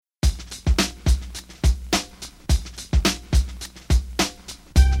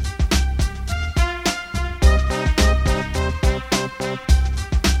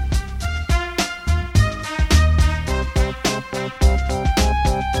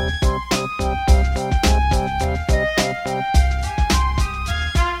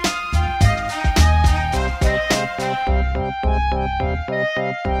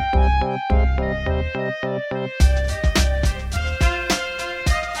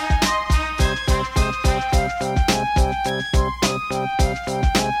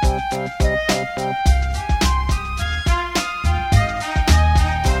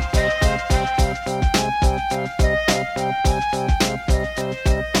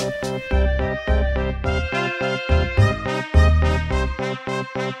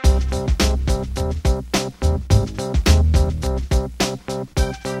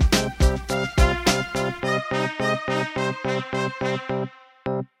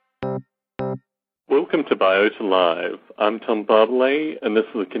Welcome to Biota Live. I'm Tom Barbalet, and this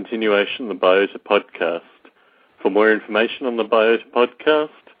is a continuation of the Biota Podcast. For more information on the Biota Podcast,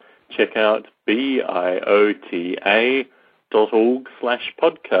 check out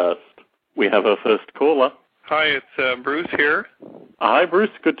biota.org/podcast. We have our first caller. Hi, it's Bruce here. Hi,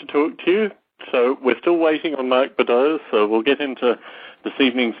 Bruce. Good to talk to you. So we're still waiting on Mark Beddoes, so we'll get into this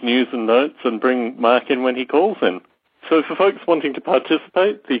evening's news and notes and bring Mark in when he calls in. So for folks wanting to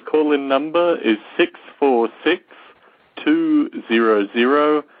participate, the call-in number is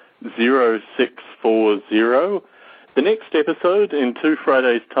 646-200-0640. The next episode in 2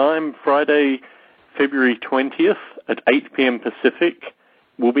 Fridays' time, Friday, February 20th at 8 p.m. Pacific,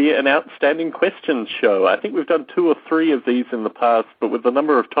 will be an outstanding questions show. I think we've done 2 or 3 of these in the past, but with the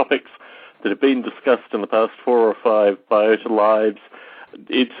number of topics that have been discussed in the past 4 or 5 Biota Lives,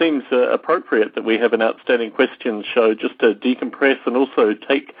 it seems appropriate that we have an outstanding questions show just to decompress and also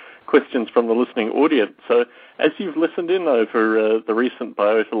take questions from the listening audience. So as you've listened in over the recent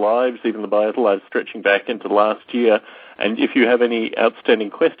Biota Lives, even the Biota Lives stretching back into last year, and if you have any outstanding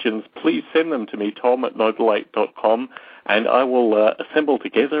questions, please send them to me, tom@noble8.com, and I will assemble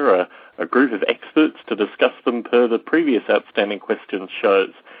together a group of experts to discuss them per the previous outstanding questions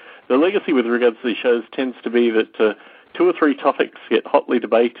shows. The legacy with regards to these shows tends to be that 2 or 3 topics get hotly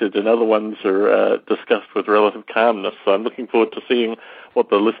debated and other ones are discussed with relative calmness. So I'm looking forward to seeing what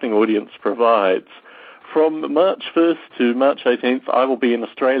the listening audience provides. From March 1st to March 18th, I will be in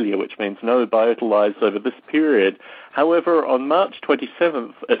Australia, which means no Biota Lives over this period. However, on March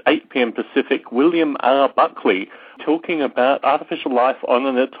 27th at 8 p.m. Pacific, William R. Buckley talking about artificial life on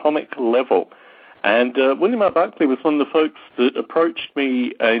an atomic level. And William R. Buckley was one of the folks that approached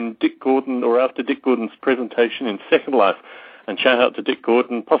me in Dick Gordon, or after Dick Gordon's presentation in Second Life. And shout out to Dick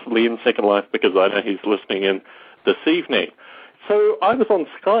Gordon, possibly in Second Life, because I know he's listening in this evening. So I was on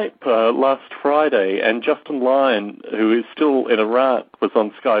Skype last Friday, and Justin Lyon, who is still in Iraq, was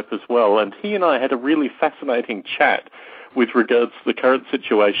on Skype as well. And he and I had a really fascinating chat with regards to the current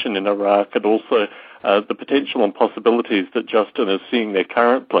situation in Iraq and also the potential and possibilities that Justin is seeing there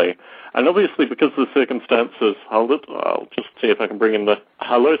currently. And obviously, because of the circumstances, hold it, I'll just see if I can bring in the...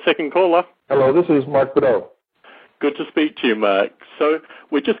 Hello, second caller. Hello, this is Mark Beddoes. Good to speak to you, Mark. So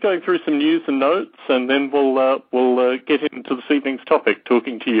we're just going through some news and notes, and then we'll get into this evening's topic,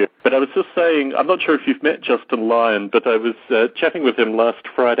 talking to you. But I was just saying, I'm not sure if you've met Justin Lyon, but I was chatting with him last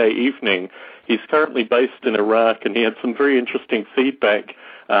Friday evening. He's currently based in Iraq, and he had some very interesting feedback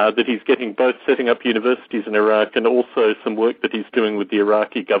that he's getting, both setting up universities in Iraq and also some work that he's doing with the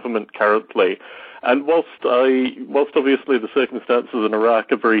Iraqi government currently. And whilst obviously the circumstances in Iraq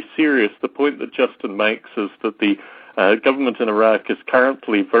are very serious, the point that Justin makes is that the government in Iraq is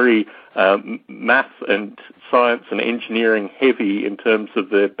currently very math and science and engineering heavy in terms of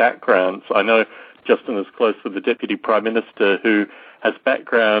their backgrounds. I know Justin is close with the Deputy Prime Minister, who has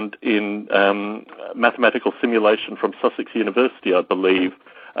background in mathematical simulation from Sussex University, I believe.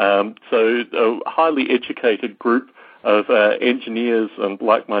 So a highly educated group of engineers and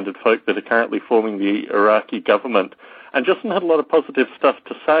like-minded folk that are currently forming the Iraqi government. And Justin had a lot of positive stuff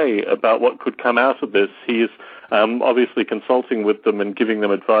to say about what could come out of this. He is obviously consulting with them and giving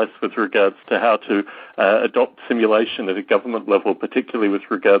them advice with regards to how to adopt simulation at a government level, particularly with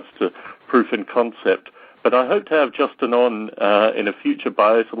regards to proof and concept. But I hope to have Justin on in a future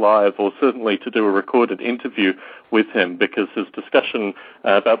Biota Live, or certainly to do a recorded interview with him, because his discussion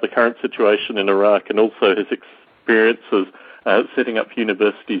about the current situation in Iraq and also his experiences setting up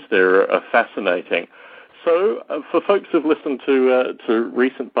universities there are fascinating. So for folks who've listened to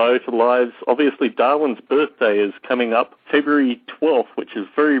recent Biota Lives, obviously Darwin's birthday is coming up February 12th, which is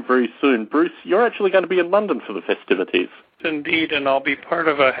very, very soon. Bruce, you're actually going to be in London for the festivities. Indeed, and I'll be part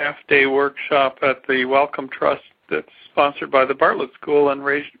of a half-day workshop at the Wellcome Trust that's sponsored by the Bartlett School and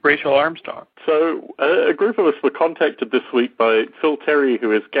Rachel Armstrong. So a group of us were contacted this week by Phil Terry,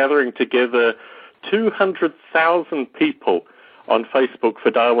 who is gathering together 200,000 people on Facebook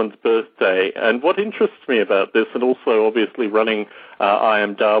for Darwin's birthday. And what interests me about this, and also obviously running I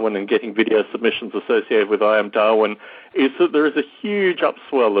Am Darwin and getting video submissions associated with I Am Darwin, is that there is a huge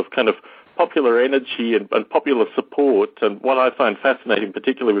upswell of kind of popular energy and popular support. And what I find fascinating,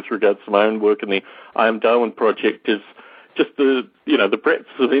 particularly with regards to my own work in the I Am Darwin project, is just the breadth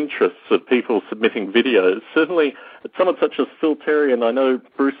of interests of people submitting videos. Certainly, someone such as Phil Terry, and I know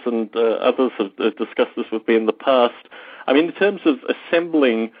Bruce and others have discussed this with me in the past. I mean, in terms of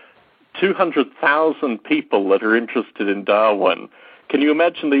assembling 200,000 people that are interested in Darwin, can you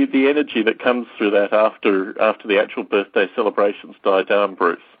imagine the energy that comes through that after the actual birthday celebrations die down,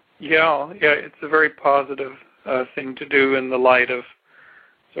 Bruce? Yeah, it's a very positive thing to do in the light of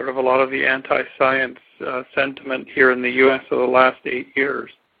sort of a lot of the anti-science sentiment here in the U.S. over the last 8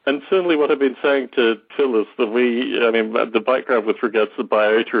 years. And certainly what I've been saying to Phil is that the background with regards to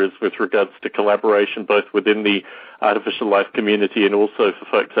Biota is with regards to collaboration both within the artificial life community and also for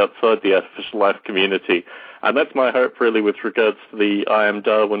folks outside the artificial life community. And that's my hope really with regards to the I Am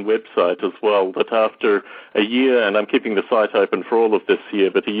Darwin website as well, that after a year, and I'm keeping the site open for all of this year,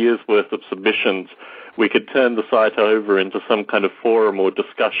 but a year's worth of submissions, we could turn the site over into some kind of forum or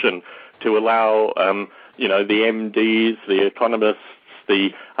discussion to allow, the MDs, the economists, the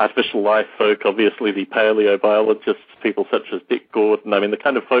artificial life folk, obviously the paleobiologists, people such as Dick Gordon, the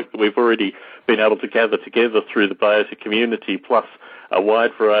kind of folk that we've already been able to gather together through the Biota community, plus a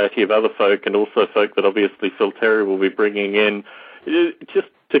wide variety of other folk and also folk that obviously Phil Terry will be bringing in, just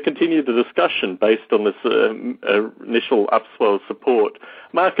to continue the discussion based on this initial upswell of support.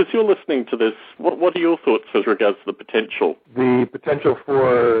 Mark, as you're listening to this, what are your thoughts with regards to the potential? The potential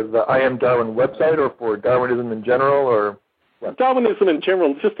for the I Am Darwin website or for Darwinism in general, or what? Darwinism in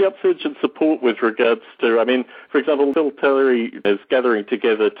general, just the upsurge in support with regards to, for example, Phil Terry is gathering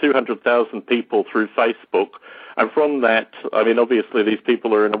together 200,000 people through Facebook. And from that, obviously these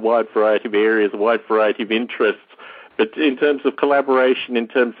people are in a wide variety of areas, a wide variety of interests. But in terms of collaboration, in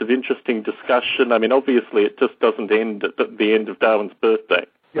terms of interesting discussion, obviously it just doesn't end at the end of Darwin's birthday.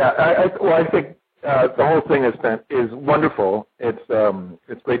 Yeah, I think the whole thing is wonderful.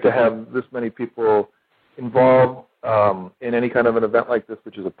 It's great to have this many people involved in any kind of an event like this,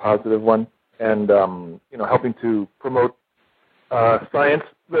 which is a positive one, and helping to promote science.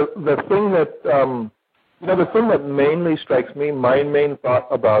 The thing that mainly strikes me, my main thought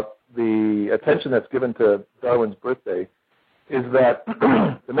about the attention that's given to Darwin's birthday is that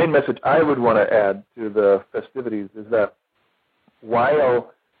the main message I would want to add to the festivities is that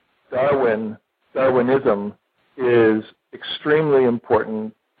while Darwinism is extremely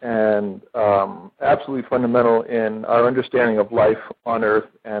important and absolutely fundamental in our understanding of life on Earth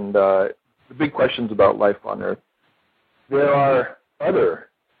and the big questions about life on Earth, there are other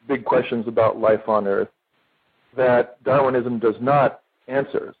big questions about life on Earth that Darwinism does not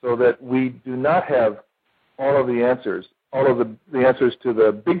answer, so that we do not have all of the answers to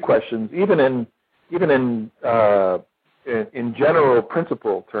the big questions, even in general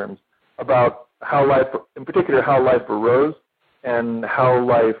principle terms about how life, in particular, how life arose and how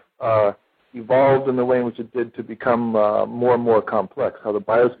life evolved in the way in which it did to become more and more complex, how the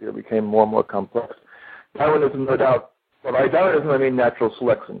biosphere became more and more complex. Darwinism, no doubt, well, by Darwinism I mean natural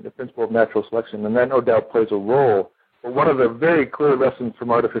selection, the principle of natural selection, and that no doubt plays a role. But one of the very clear lessons from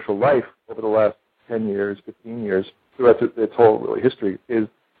artificial life over the last 10 years, 15 years, throughout its whole history, is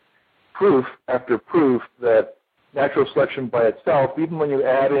proof after proof that natural selection by itself, even when you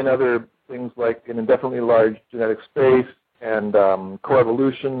add in other things like an indefinitely large genetic space and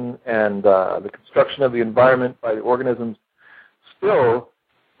coevolution and the construction of the environment by the organisms, still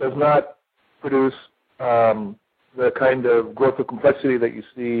does not produce the kind of growth of complexity that you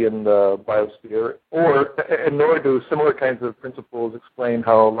see in the biosphere, and nor do similar kinds of principles explain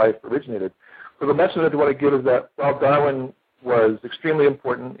how life originated. So the message I want to give is that while Darwin was extremely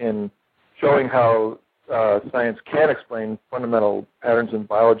important in showing how science can explain fundamental patterns in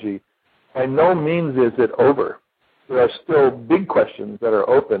biology, by no means is it over. There are still big questions that are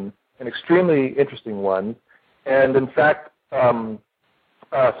open and extremely interesting ones. And in fact, so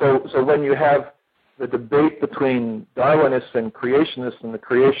when you have the debate between Darwinists and creationists, and the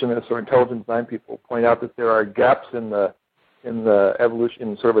creationists or intelligent design people point out that there are gaps in the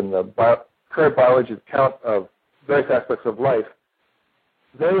evolution, sort of in the current biology account of various aspects of life,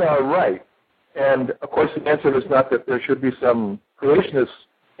 they are right. And of course, the answer is not that there should be some creationist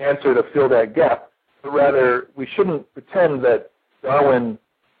answer to fill that gap, but rather we shouldn't pretend that Darwin,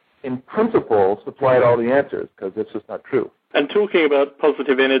 in principle, supplied all the answers, because it's just not true. And talking about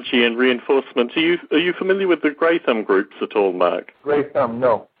positive energy and reinforcement, are you familiar with the Grey Thumb groups at all, Mark? Grey Thumb,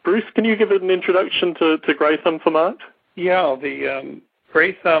 no. Bruce, can you give it an introduction to Grey Thumb for Mark? Yeah, the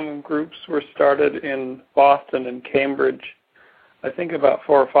Grey Thumb groups were started in Boston and Cambridge, I think about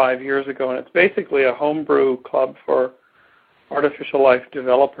 4 or 5 years ago, and it's basically a homebrew club for artificial life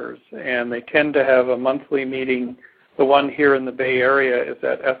developers, and they tend to have a monthly meeting. The one here in the Bay Area is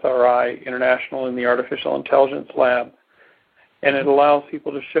at SRI International in the Artificial Intelligence Lab, and it allows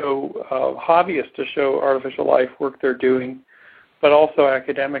people to show, hobbyists to show artificial life work they're doing, but also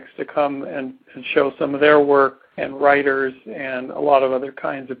academics to come and show some of their work, and writers and a lot of other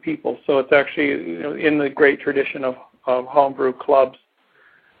kinds of people. So it's actually in the great tradition of homebrew clubs,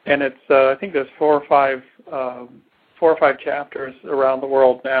 and it's I think there's 4 or 5 chapters around the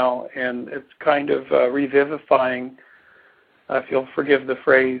world now, and it's kind of revivifying if you'll forgive the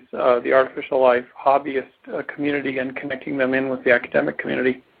phrase, the artificial life hobbyist community and connecting them in with the academic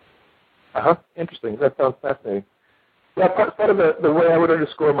community. Interesting. That sounds fascinating. Yeah, part of the way I would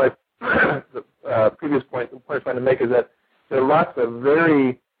underscore my previous point, the point I'm trying to make is that there are lots of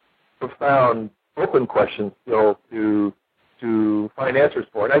very profound open questions still to find answers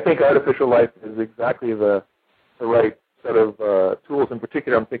for. And I think artificial life is exactly the right set of tools. In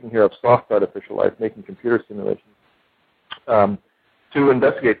particular, I'm thinking here of soft artificial life, making computer simulations, to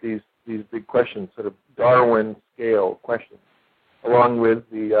investigate these big questions, sort of Darwin scale questions, along with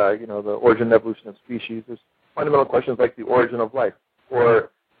the the origin and evolution of species. There's fundamental questions like the origin of life,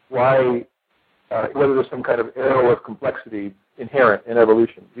 or why, whether there's some kind of arrow of complexity inherent in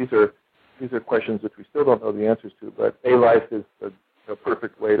evolution. These are questions which we still don't know the answers to, but life is a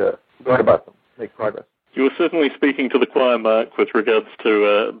perfect way to learn about them, make progress. You were certainly speaking to the choir, Mark, with regards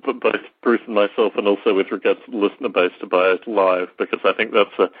to both Bruce and myself, and also with regards to the listener base to BIOS Live, because I think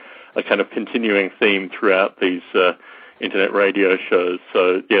that's a kind of continuing theme throughout these internet radio shows.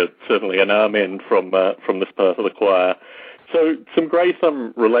 So, yeah, certainly an amen from this part of the choir. So, some Grey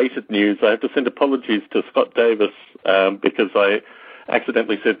Thumb-related news. I have to send apologies to Scott Davis because I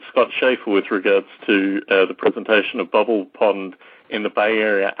accidentally said Scott Schaefer with regards to the presentation of Bubble Pond in the Bay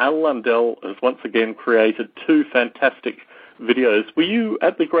Area. Al Lundell has once again created 2 fantastic videos. Were you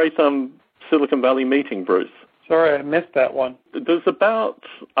at the Grey Thumb Silicon Valley meeting, Bruce? Sorry, I missed that one. There's about,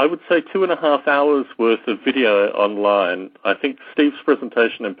 I would say, 2.5 hours worth of video online. I think Steve's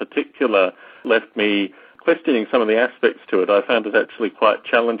presentation in particular left me questioning some of the aspects to it. I found it actually quite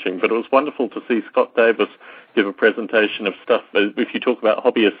challenging, but it was wonderful to see Scott Davis give a presentation of stuff. If you talk about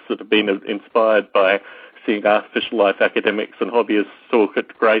hobbyists that have been inspired by seeing artificial life academics and hobbyists talk at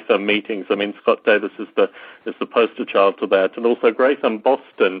Grey Thumb meetings, I mean, Scott Davis is the poster child to that. And also Grey Thumb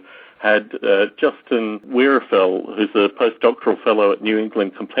Boston had Justin Weirafel, who's a postdoctoral fellow at New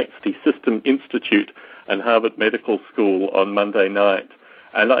England Complexity System Institute and Harvard Medical School on Monday night.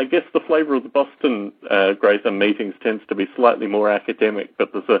 And I guess the flavor of the Boston Grey Thumb meetings tends to be slightly more academic,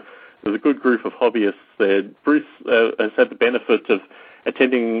 but there's a good group of hobbyists there. Bruce has had the benefit of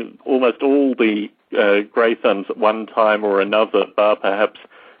attending almost all the Grey Thumbs at one time or another, bar perhaps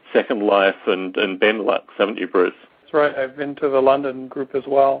Second Life and Benelux, haven't you, Bruce? That's right. I've been to the London group as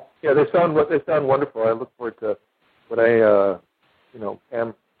well. Yeah, they sound wonderful. I look forward to when I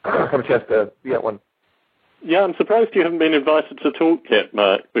have a chance to be at one. Yeah, I'm surprised you haven't been invited to talk yet,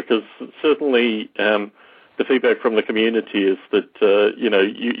 Mark, because certainly the feedback from the community is that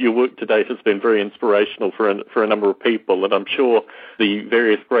your work to date has been very inspirational for a number of people, and I'm sure the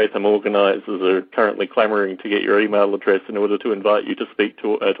various Grey Thumb organisers are currently clamouring to get your email address in order to invite you to speak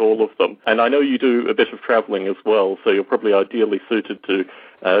at all of them. And I know you do a bit of travelling as well, so you're probably ideally suited to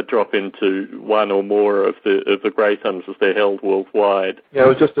drop into one or more of the Grey Thumbs as they're held worldwide. Yeah, I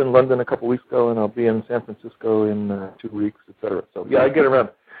was just in London a couple of weeks ago, and I'll be in San Francisco in 2 weeks, etc. So yeah, I get around.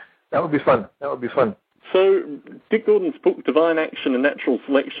 That would be fun. So, Dick Gordon's book, Divine Action and Natural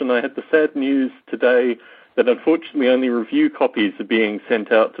Selection, I had the sad news today that unfortunately only review copies are being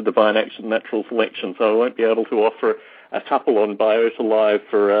sent out to Divine Action and Natural Selection, so I won't be able to offer a couple on Biota Live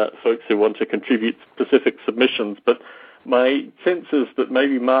for folks who want to contribute specific submissions, but my sense is that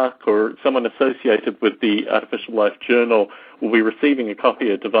maybe Mark or someone associated with the Artificial Life Journal will be receiving a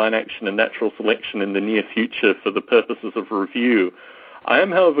copy of Divine Action and Natural Selection in the near future for the purposes of review. I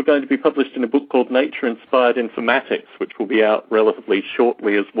am, however, going to be published in a book called Nature-Inspired Informatics, which will be out relatively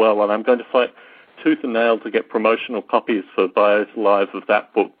shortly as well, and I'm going to fight tooth and nail to get promotional copies for Biota Live of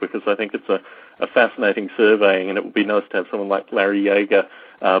that book, because I think it's a fascinating surveying, and it would be nice to have someone like Larry Yeager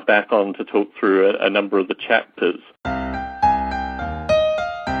back on to talk through a number of the chapters.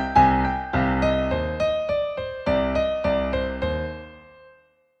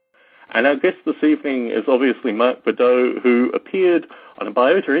 And our guest this evening is obviously Mark Beddoe, who appeared on a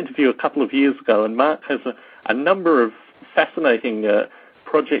Biota interview a couple of years ago. And Mark has a number of fascinating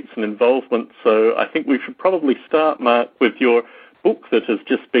projects and involvement. So I think we should probably start, Mark, with your book that has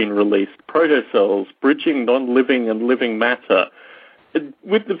just been released, Protocells, Bridging Non-Living and Living Matter.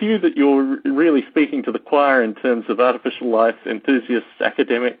 With the view that you're really speaking to the choir in terms of artificial life enthusiasts,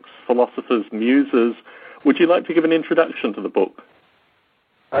 academics, philosophers, musers, would you like to give an introduction to the book?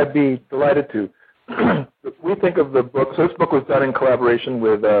 I'd be delighted to. We think of the book, so this book was done in collaboration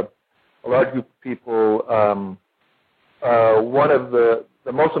with a large group of people. One of the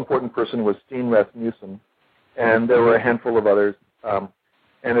most important person was Steen Rasmussen, and there were a handful of others. And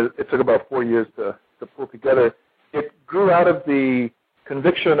it took about 4 years to pull together. It grew out of the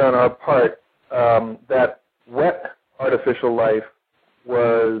conviction on our part that wet artificial life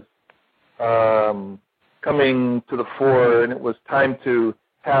was coming to the fore, and it was time to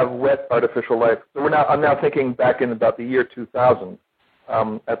have wet artificial life. So I'm now thinking back in about the year 2000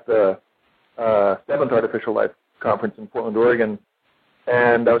 at the 7th Artificial Life Conference in Portland, Oregon,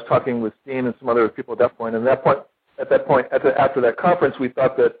 and I was talking with Steen and some other people at that point. And after that conference, we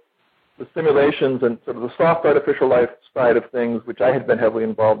thought that the simulations and sort of the soft artificial life side of things, which I had been heavily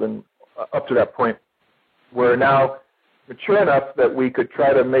involved in up to that point, were now mature enough that we could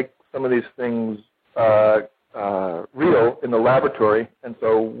try to make some of these things real in the laboratory. And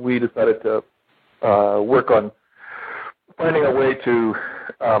so we decided to work on finding a way to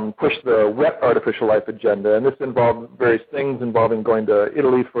push the wet artificial life agenda. And this involved various things, involving going to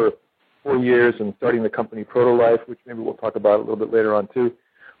Italy for 4 years and starting the company Protolife, which maybe we'll talk about a little bit later on too.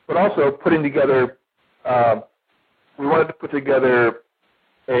 But also putting together, we wanted to put together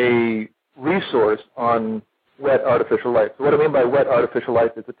a resource on wet artificial life. So what I mean by wet artificial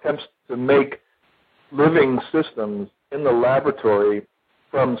life is attempts to make living systems in the laboratory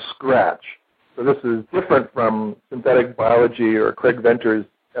from scratch. So this is different from synthetic biology or Craig Venter's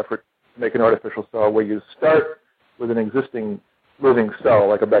effort to make an artificial cell, where you start with an existing living cell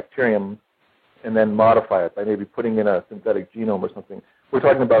like a bacterium and then modify it by maybe putting in a synthetic genome or something. We're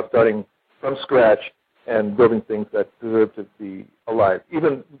talking about starting from scratch and building things that deserve to be alive,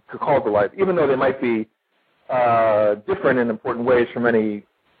 even called alive, even though they might be different in important ways from any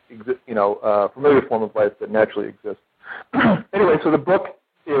familiar form of life that naturally exists. Anyway, so the book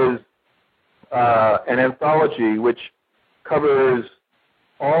is an anthology which covers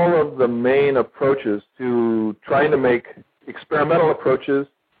all of the main approaches to trying to make experimental approaches,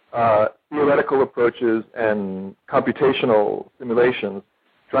 theoretical approaches, and computational simulations,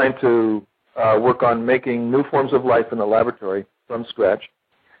 trying to work on making new forms of life in the laboratory from scratch.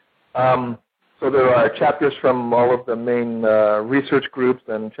 So there are chapters from all of the main research groups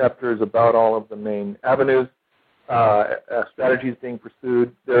and chapters about all of the main avenues, strategies being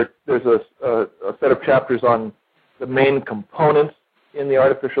pursued. There's a set of chapters on the main components in the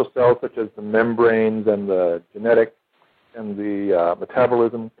artificial cell, such as the membranes and the genetics and the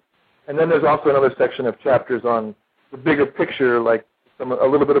metabolism. And then there's also another section of chapters on the bigger picture, like a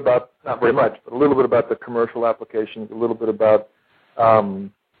little bit about, not very much, but a little bit about the commercial applications, a little bit about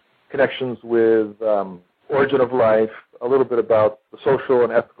connections with origin of life, a little bit about the social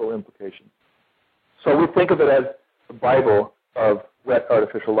and ethical implications. So we think of it as the Bible of wet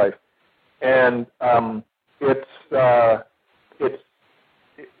artificial life, and it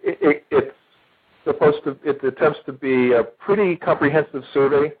attempts to be a pretty comprehensive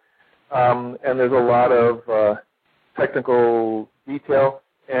survey, and there's a lot of technical detail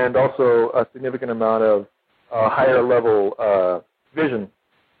and also a significant amount of higher level vision.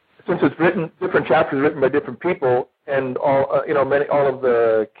 Since it's different chapters written by different people, and virtually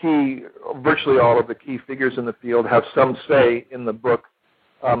all of the key figures in the field have some say in the book.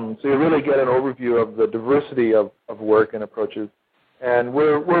 So you really get an overview of the diversity of work and approaches, and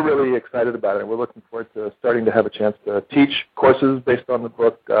we're really excited about it. We're looking forward to starting to have a chance to teach courses based on the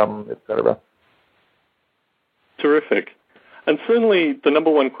book, etc. Terrific. And certainly the number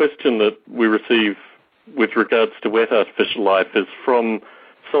one question that we receive with regards to wet artificial life is from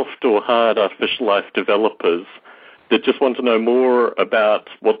soft or hard artificial life developers that just want to know more about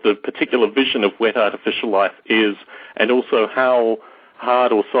what the particular vision of wet artificial life is, and also how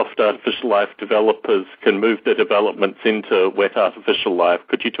hard or soft artificial life developers can move their developments into wet artificial life.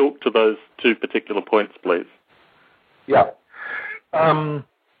 Could you talk to those two particular points, please? Yeah.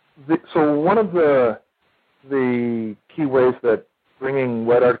 So one of the key ways that bringing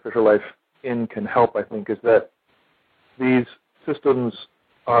wet artificial life in can help, I think, is that these systems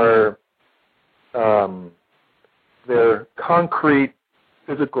are they're concrete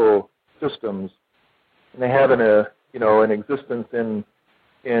physical systems, and they have an existence in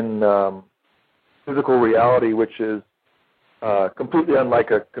physical reality, which is completely unlike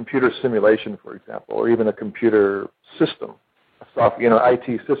a computer simulation, for example, or even a computer system, a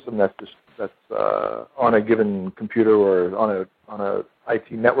IT system that's on a given computer or on a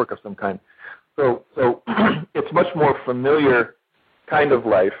IT network of some kind. So it's much more familiar kind of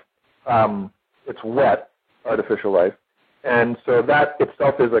life. It's wet artificial life, and so that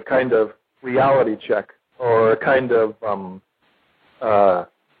itself is a kind of reality check, or a kind of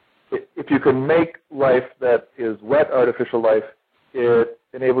if you can make life that is wet artificial life, it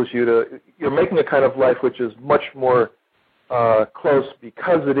enables you're making a kind of life which is much more close,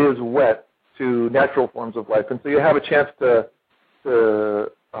 because it is wet, to natural forms of life. And so you have a chance to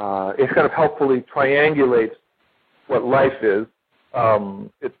it kind of helpfully triangulates what life is, because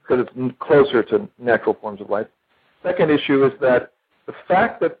it's closer to natural forms of life. Second issue is that the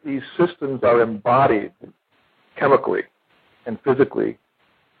fact that these systems are embodied chemically and physically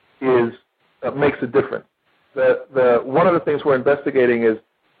makes a difference. One of the things we're investigating is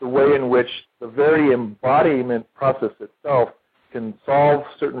the way in which the very embodiment process itself can solve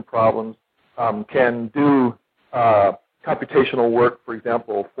certain problems, can do computational work, for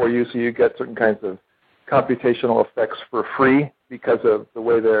example, for you, so you get certain kinds of computational effects for free because of the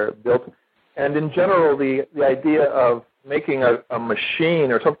way they're built. And in general, the idea of making a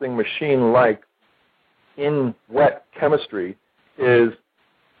machine or something machine-like in wet chemistry is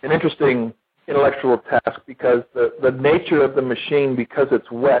an interesting intellectual task because the nature of the machine, because it's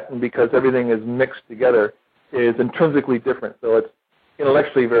wet and because everything is mixed together, is intrinsically different. So it's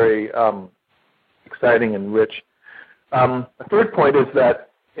intellectually very exciting and rich. A third point is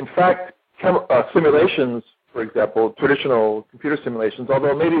that, in fact, simulations, for example, traditional computer simulations,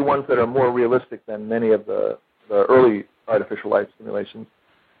 although maybe ones that are more realistic than many of the early artificial life simulations.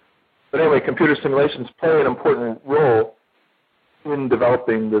 But anyway, computer simulations play an important role in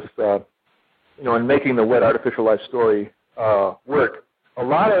developing this, in making the wet artificial life story work. A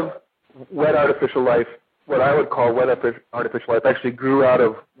lot of wet artificial life, what I would call wet artificial life, actually grew out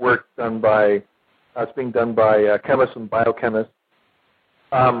of work done by, it's being done by chemists and biochemists.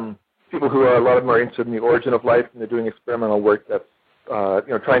 People who are, a lot of them are interested in the origin of life, and they're doing experimental work that's,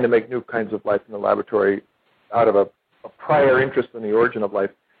 trying to make new kinds of life in the laboratory out of a prior interest in the origin of life.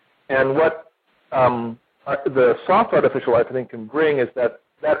 And what the soft artificial life, I think, can bring is that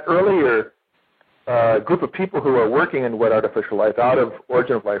earlier group of people who are working in wet artificial life, out of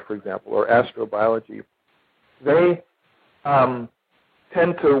origin of life, for example, or astrobiology, they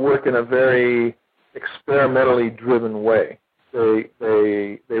tend to work in a very experimentally driven way. They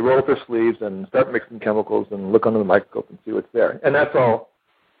roll up their sleeves and start mixing chemicals and look under the microscope and see what's there. And that's all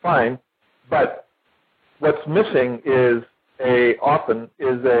fine, but what's missing is often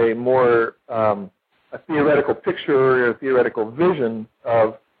a more a theoretical picture or a theoretical vision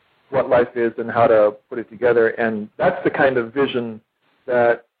of what life is and how to put it together. And that's the kind of vision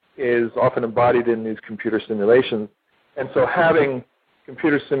that is often embodied in these computer simulations. And so having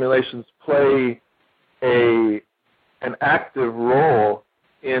computer simulations play an active role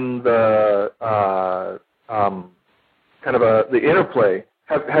in the the interplay,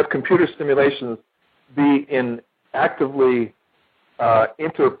 have computer simulations be in actively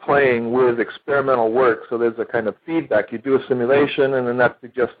interplaying with experimental work. So there's a kind of feedback. You do a simulation, and then that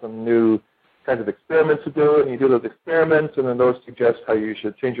suggests some new kinds of experiments to do, and you do those experiments, and then those suggest how you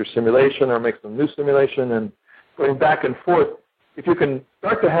should change your simulation or make some new simulation, and going back and forth. If you can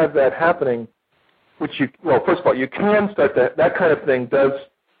start to have that happening, first of all, you can start that kind of thing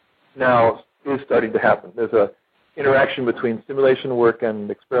is starting to happen. There's a interaction between simulation work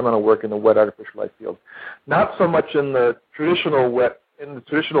and experimental work in the wet artificial life field. Not so much in the traditional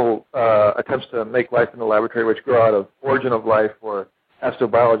attempts to make life in the laboratory, which grow out of origin of life or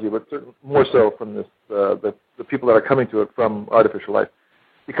astrobiology, but more so from the people that are coming to it from artificial life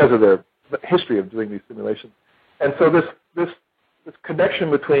because of their history of doing these simulations. And so this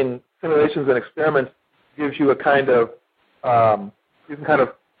connection between simulations and experiments gives you a kind of you can kind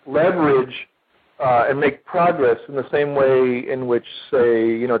of leverage and make progress in the same way in which,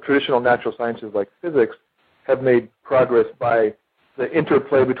 say, traditional natural sciences like physics have made progress by the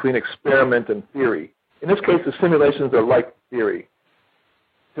interplay between experiment and theory. In this case, the simulations are like theory.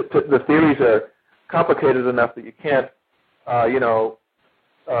 The theories are complicated enough that you can't,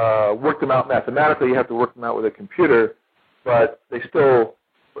 work them out mathematically. You have to work them out with a computer, but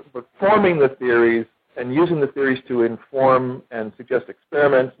forming the theories and using the theories to inform and suggest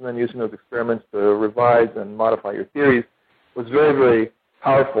experiments, and then using those experiments to revise and modify your theories was very, very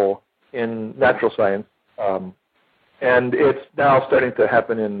powerful in natural science. And it's now starting to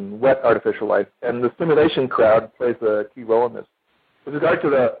happen in wet artificial life. And the simulation crowd plays a key role in this. With regard to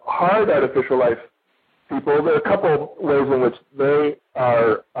the hard artificial life people, there are a couple ways in which they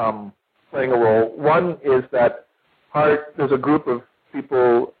are playing a role. One is that there's a group of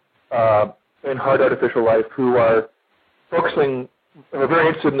people in hard artificial life who are focusing, are very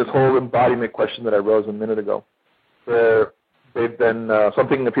interested in this whole embodiment question that I raised a minute ago. They've been, so I'm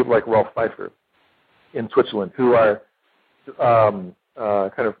thinking of people like Rolf Pfeiffer in Switzerland, who are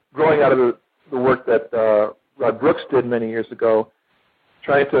kind of growing out of the work that Rod Brooks did many years ago,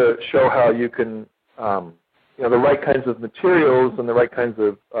 trying to show how you can, the right kinds of materials and the right kinds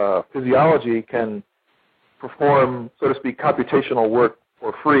of physiology can perform, so to speak, computational work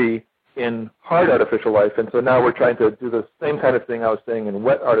for free in hard artificial life. And so now we're trying to do the same kind of thing I was saying in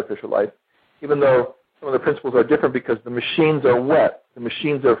wet artificial life, even though some of the principles are different because the machines are wet, the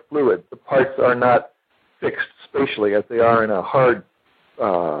machines are fluid, the parts are not fixed spatially as they are in a hard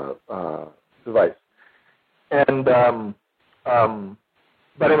device. And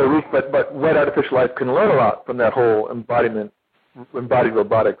but wet artificial life can learn a lot from that whole embodied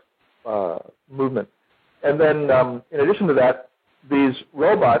robotics movement. And then in addition to that, these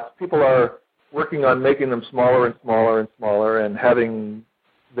robots, people are working on making them smaller and smaller and smaller, and having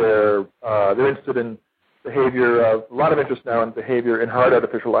they're interested in behavior of a lot of interest now in behavior in hard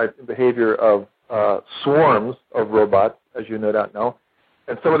artificial life, in behavior of swarms of robots, as you no doubt know.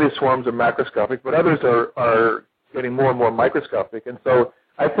 And some of these swarms are macroscopic, but others are getting more and more microscopic. And so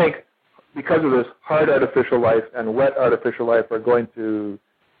I think because of this, hard artificial life and wet artificial life are going to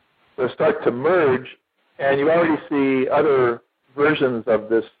start to merge, and you already see other versions of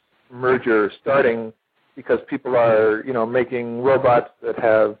this merger starting, because people are, making robots that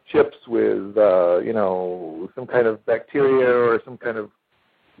have chips with, some kind of bacteria or some kind of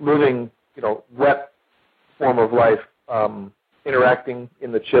living, wet form of life interacting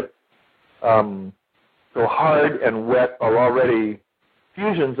in the chip. So hard and wet are already,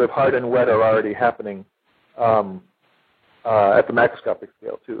 fusions of hard and wet are already happening at the macroscopic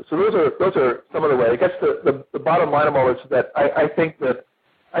scale too. So those are some of the ways. I guess the bottom line of all this is that I think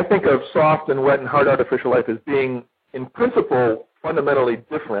of soft and wet and hard artificial life as being, in principle, fundamentally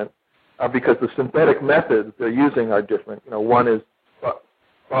different because the synthetic methods they're using are different. One is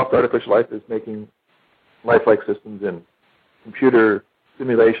soft artificial life is making lifelike systems in computer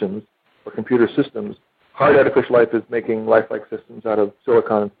simulations or computer systems. Hard artificial life is making lifelike systems out of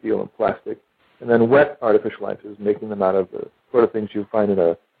silicon and steel and plastic. And then wet artificial life is making them out of the sort of things you find in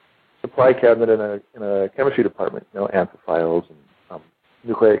a supply cabinet in a chemistry department, amphiphiles and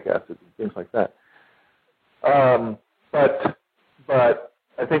nucleic acids and things like that. But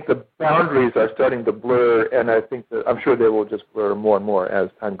I think the boundaries are starting to blur, and I'm sure they will just blur more and more as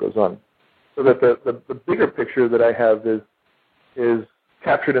time goes on. So that the bigger picture that I have is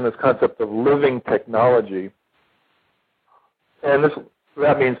captured in this concept of living technology, and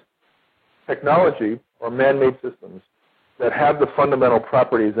that means technology or man-made systems that have the fundamental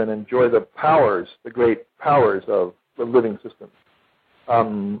properties and enjoy the great powers of the living system.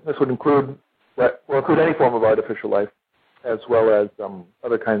 This would include any form of artificial life, as well as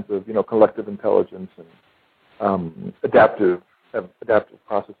other kinds of collective intelligence and adaptive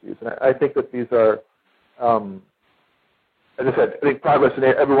processes. And I think that these are, as I said, I think progress in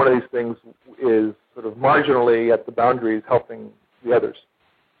every one of these things is sort of marginally at the boundaries helping the others.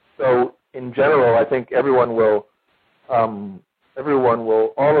 So in general, I think all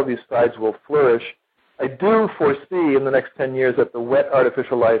of these sides will flourish. I do foresee in the next 10 years that the wet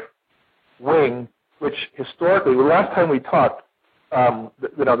artificial life wing, which historically, the last time we talked, that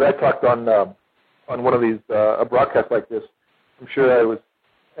I talked on one of these, a broadcast like this, I'm sure I was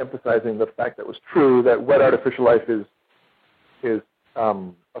emphasizing the fact that was true, that wet artificial life is a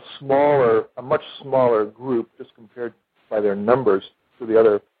much smaller group just compared by their numbers to the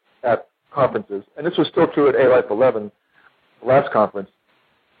other at conferences. And this was still true at A-Life 11, the last conference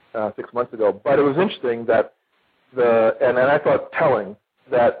 6 months ago. But it was interesting that and I thought telling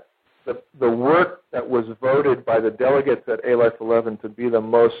that the work that was voted by the delegates at A-Life 11 to be the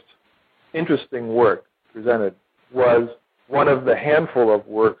most interesting work presented was one of the handful of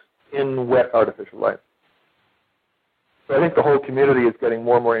works in wet artificial life. So I think the whole community is getting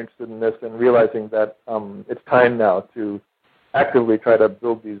more and more interested in this and realizing that it's time now to actively try to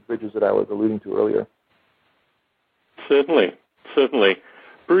build these bridges that I was alluding to earlier. Certainly.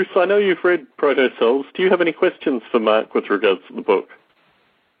 Bruce, I know you've read Protocells. Do you have any questions for Mark with regards to the book?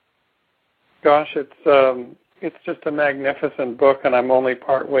 Gosh, it's just a magnificent book, and I'm only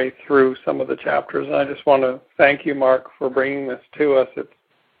partway through some of the chapters. And I just want to thank you, Mark, for bringing this to us. It's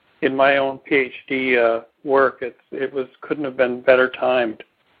in my own PhD work. Couldn't have been better timed.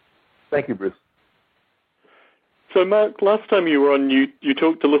 Thank you, Bruce. So, Mark, last time you were on, you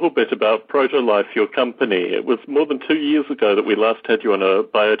talked a little bit about Protolife, your company. It was more than 2 years ago that we last had you on a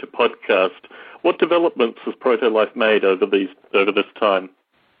Biota podcast. What developments has Protolife made over this time?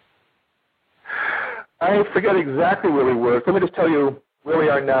 I forget exactly where we were. Let me just tell you where we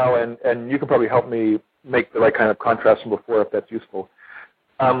are now, and you can probably help me make the right kind of contrast from before if that's useful.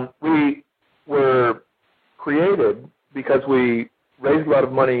 We were created because we raised a lot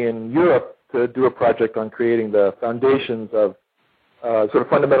of money in Europe to do a project on creating the foundations of sort of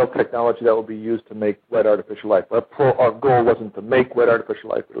fundamental technology that will be used to make wet artificial life. Our goal wasn't to make wet artificial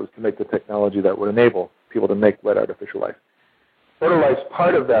life, but it was to make the technology that would enable people to make wet artificial life. Protolife's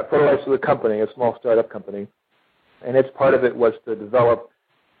part of that. Protolife is a company, a small startup company, and its part of it was to develop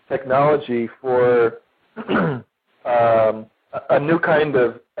technology for a new kind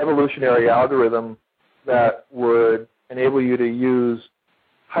of evolutionary algorithm that would enable you to use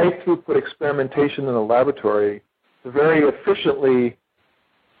high-throughput experimentation in the laboratory to very efficiently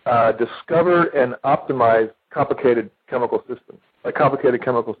discover and optimize complicated chemical systems. By complicated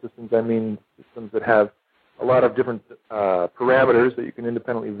chemical systems, I mean systems that have a lot of different parameters that you can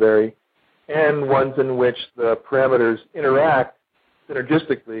independently vary, and ones in which the parameters interact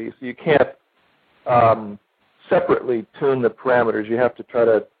synergistically, so you can't separately tune the parameters. You have to try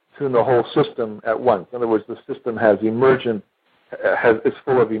to tune the whole system at once. In other words, the system is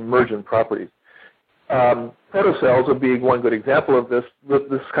full of emergent properties. Protocells would be one good example of this.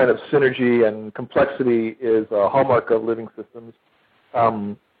 This kind of synergy and complexity is a hallmark of living systems.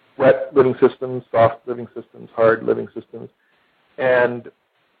 Wet living systems, soft living systems, hard living systems. And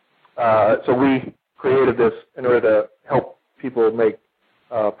so we created this in order to help people make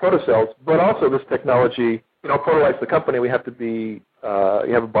protocells, but also this technology, Protolife's the company, we have to be,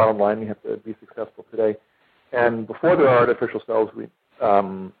 you have a bottom line, you have to be successful today. And before there are artificial cells,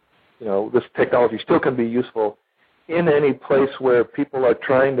 this technology still can be useful in any place where people are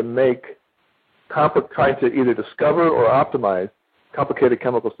trying to trying to either discover or optimize complicated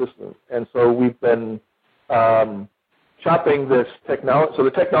chemical systems. And so we've been shopping this technology. So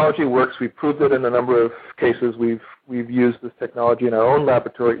the technology works. We've proved it in a number of cases. We've used this technology in our own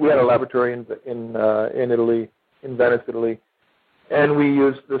laboratory. We had a laboratory in Italy, in Venice, Italy, and we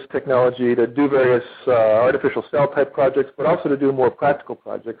used this technology to do various artificial cell type projects, but also to do more practical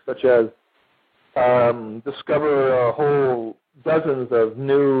projects, such as discover whole dozens of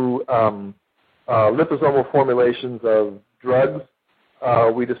new liposomal formulations of drugs.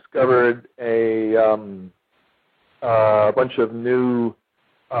 We discovered a bunch of new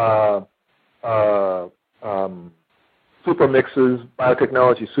supermixes,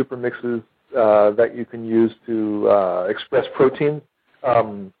 biotechnology supermixes that you can use to express proteins,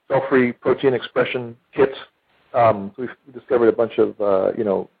 cell-free protein expression kits. So we've discovered a bunch of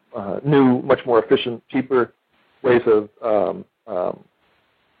new, much more efficient, cheaper ways of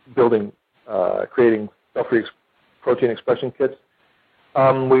creating cell-free protein expression kits.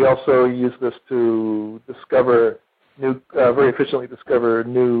 We also use this to very efficiently discover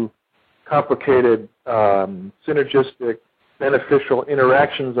new, complicated, synergistic, beneficial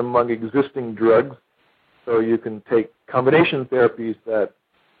interactions among existing drugs. So you can take combination therapies that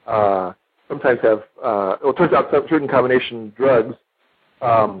sometimes have, it turns out certain combination drugs,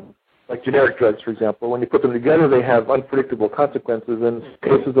 like generic drugs, for example, when you put them together, they have unpredictable consequences, and in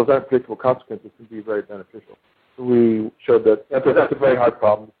cases those unpredictable consequences can be very beneficial. So we showed that that's a very hard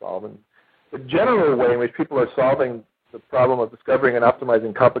problem to solve. And the general way in which people are solving the problem of discovering and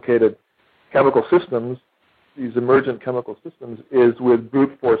optimizing complicated chemical systems, these emergent chemical systems, is with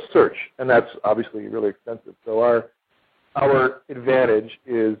brute force search, and that's obviously really expensive. So our advantage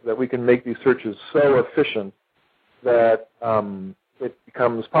is that we can make these searches so efficient that it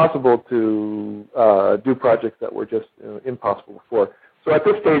becomes possible to do projects that were just impossible before. So at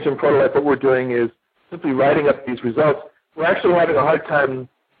this stage in Protolife, what we're doing is simply writing up these results. We're actually having a hard time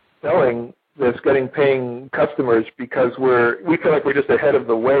selling this, paying customers, because we feel like we're just ahead of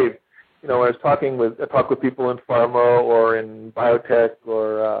the wave. When I talk with people in pharma or in biotech,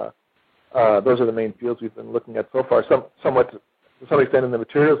 or those are the main fields we've been looking at so far. Somewhat to some extent in the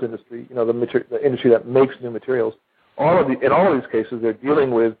materials industry, the industry that makes new materials. In all of these cases, they're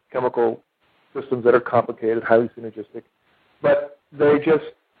dealing with chemical systems that are complicated, highly synergistic, but they just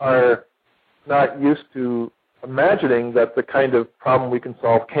are not used to imagining that the kind of problem we can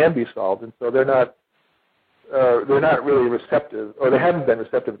solve can be solved, and so they're not really receptive, or they haven't been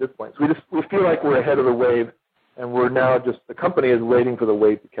receptive at this point. So we feel like we're ahead of the wave, and we're now the company is waiting for the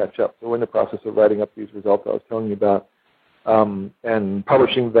wave to catch up. So we're in the process of writing up these results I was telling you about, and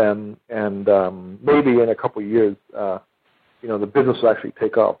publishing them, and maybe in a couple of years, the business will actually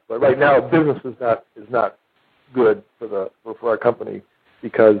take off. But right now, business is not good for our company,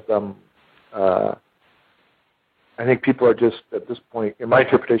 because I think people are just, at this point, in my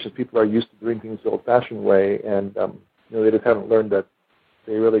interpretation, people are used to doing things the old-fashioned way, and they just haven't learned that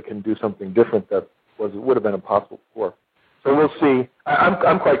they really can do something different that would have been impossible before. So we'll see.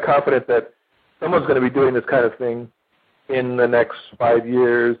 I'm quite confident that someone's going to be doing this kind of thing in the next 5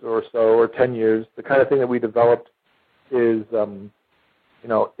 years or so, or 10 years. The kind of thing that we developed is, if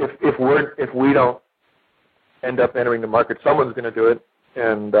we don't end up entering the market, someone's going to do it,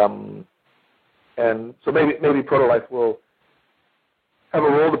 and so maybe Protolife will have a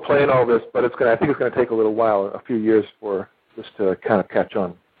role to play in all this, but I think it's going to take a little while, a few years, for this to kind of catch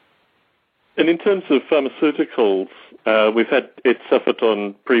on. And in terms of pharmaceuticals, we've had Ed Suffert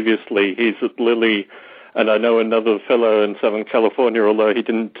on previously. He's at Lilly, and I know another fellow in Southern California, although he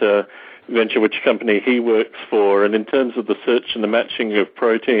didn't venture which company he works for, and in terms of the search and the matching of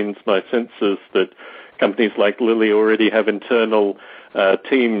proteins, my sense is that companies like Lilly already have internal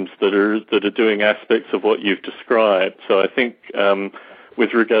teams that are doing aspects of what you've described. So I think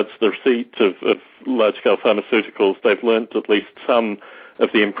with regards to the receipt of large-scale pharmaceuticals, they've learnt at least some of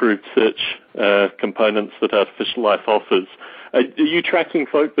the improved search components that artificial life offers. Are you tracking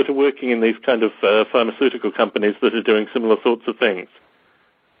folk that are working in these kind of pharmaceutical companies that are doing similar sorts of things?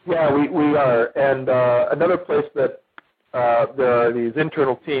 Yeah, we are. And another place that there are these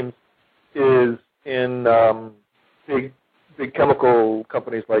internal teams is in big chemical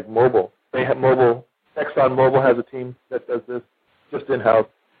companies like Mobil. They have Mobil. ExxonMobil has a team that does this just in-house.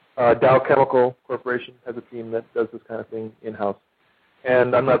 Dow Chemical Corporation has a team that does this kind of thing in-house.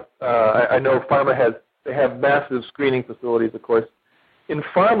 And I know pharma they have massive screening facilities, of course. In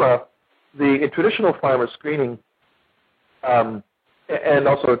pharma, in traditional pharma screening, and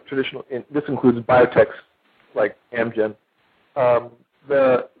also this includes biotechs like Amgen,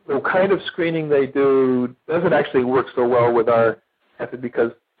 the kind of screening they do doesn't actually work so well with our method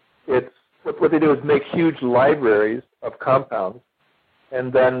because what they do is make huge libraries of compounds,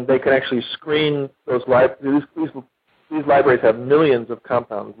 and then they can actually screen those libraries. These libraries have millions of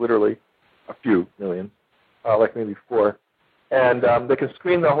compounds, literally a few million, like maybe 4. And they can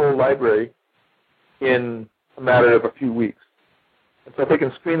screen the whole library in a matter of a few weeks. And so if they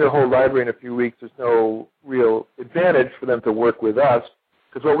can screen the whole library in a few weeks, there's no real advantage for them to work with us.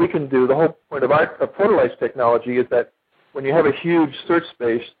 Because what we can do, the whole point of Protolife's technology is that when you have a huge search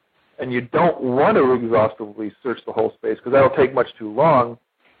space and you don't want to exhaustively search the whole space because that'll take much too long,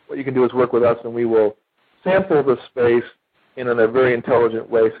 what you can do is work with us and we will sample the space in a very intelligent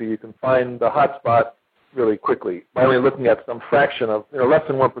way so you can find the hot spot really quickly by only looking at some fraction of, less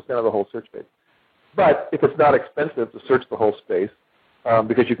than 1% of the whole search space. But if it's not expensive to search the whole space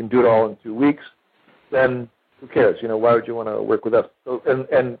because you can do it all in 2 weeks, then who cares? Why would you want to work with us? So,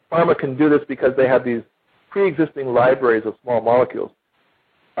 and pharma can do this because they have these pre-existing libraries of small molecules,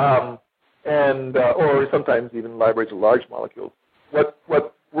 or sometimes even libraries of large molecules. What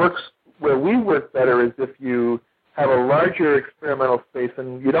works where we work better is if you have a larger experimental space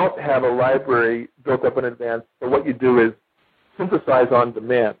and you don't have a library built up in advance, but what you do is synthesize on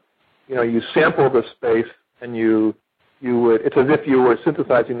demand. You sample the space and it's as if you were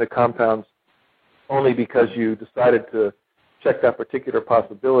synthesizing the compounds only because you decided to check that particular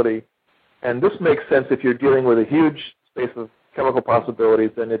possibility. And this makes sense if you're dealing with a huge space of chemical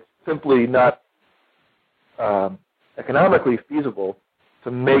possibilities, and it's simply not economically feasible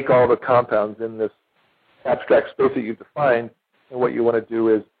to make all the compounds in this abstract space that you've defined. And what you want to do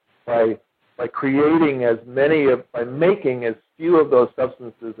is by making as few of those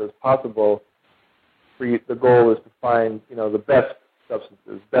substances as possible, the goal is to find the best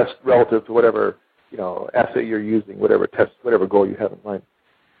substances, best relative to whatever assay you're using, whatever goal you have in mind.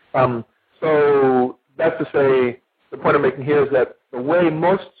 So that's to say, the point I'm making here is that the way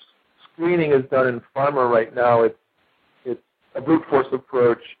most screening is done in pharma right now, it's a brute force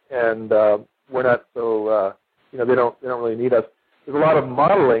approach, and we're not so they don't really need us. There's a lot of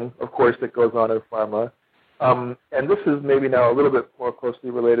modeling, of course, that goes on in pharma, and this is maybe now a little bit more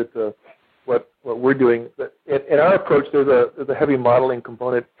closely related to what we're doing. In our approach, there's a heavy modeling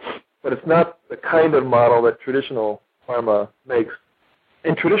component, but it's not the kind of model that traditional pharma makes.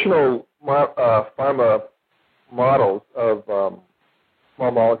 In traditional pharma models of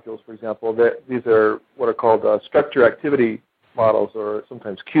small molecules, for example, these are what are called structure-activity models, or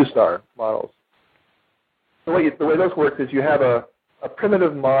sometimes QSAR models. The way those work is you have a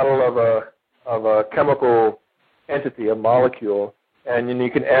primitive model of a chemical entity, a molecule, and then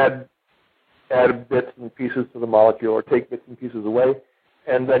you can add bits and pieces to the molecule or take bits and pieces away,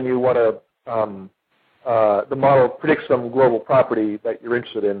 and then you want to the model predicts some global property that you're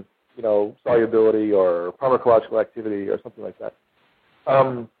interested in, solubility or pharmacological activity or something like that.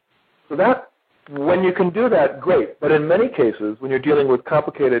 So that, when you can do that, great. But in many cases, when you're dealing with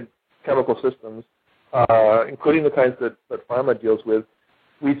complicated chemical systems, including the kinds that pharma deals with,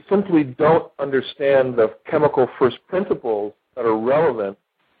 we simply don't understand the chemical first principles that are relevant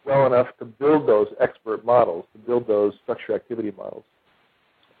well enough to build those expert models, to build those structure activity models.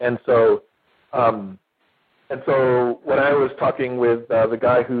 And so when I was talking with the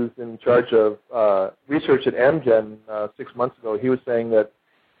guy who's in charge of research at Amgen 6 months ago, he was saying that,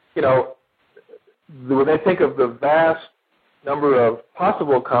 when they think of the vast number of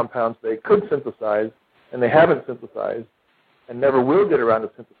possible compounds they could synthesize and they haven't synthesized and never will get around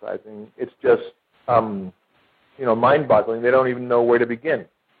to synthesizing, it's just, mind-boggling. They don't even know where to begin.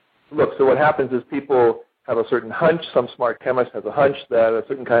 Look, so what happens is people have a certain hunch. Some smart chemist has a hunch that a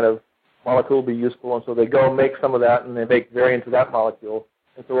certain kind of molecule will be useful, and so they go and make some of that, and they make variants of that molecule.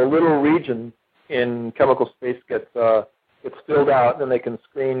 And so a little region in chemical space gets filled out, and then they can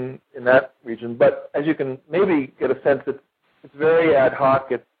screen in that region. But as you can maybe get a sense, it's very ad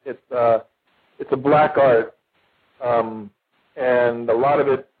hoc. It's a black art, and a lot of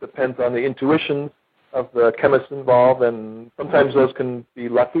it depends on the intuitions of the chemists involved, and sometimes those can be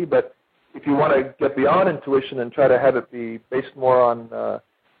lucky. But if you want to get beyond intuition and try to have it be based more on,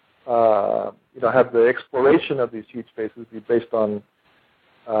 have the exploration of these huge spaces be based on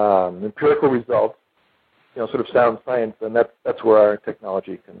empirical results, sort of sound science, then that's where our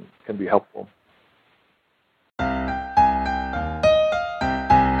technology can be helpful.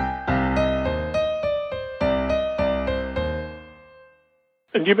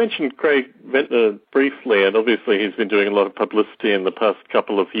 And you mentioned Craig Venter briefly, and obviously he's been doing a lot of publicity in the past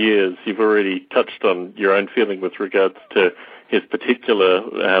couple of years. You've already touched on your own feeling with regards to his particular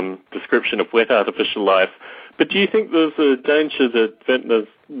description of wet artificial life. But do you think there's a danger that Venter's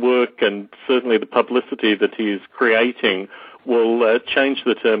work and certainly the publicity that he's creating will change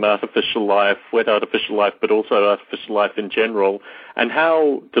the term artificial life, wet artificial life, but also artificial life in general? And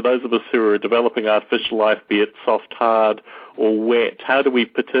how do those of us who are developing artificial life, be it soft, hard, or wet, how do we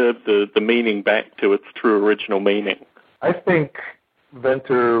perturb the meaning back to its true original meaning? I think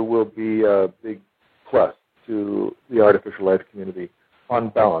Venter will be a big plus to the artificial life community on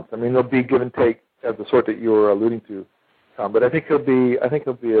balance. I mean, there'll be give and take of the sort that you were alluding to, Tom, but I think he'll be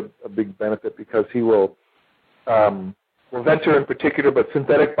a big benefit because he will, Venter in particular, but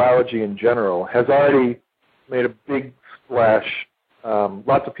synthetic biology in general, has already made a big splash.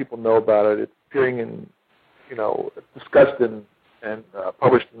 Lots of people know about it. It's appearing in, discussed and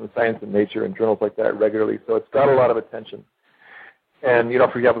published in Science and Nature and journals like that regularly. So it's got a lot of attention. And,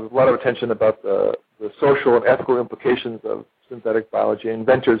 for example, there's a lot of attention about the social and ethical implications of synthetic biology. And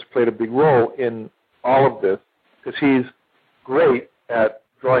Venter's played a big role in all of this because he's great at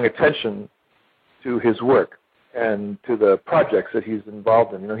drawing attention to his work and to the projects that he's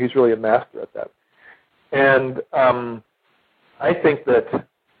involved in. He's really a master at that. And I think that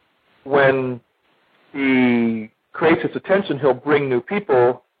when he creates his attention, he'll bring new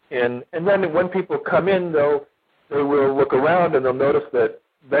people in. And then when people come in, they will look around and they'll notice that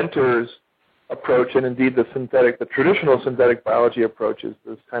Venter's approach, and indeed the traditional synthetic biology approach, is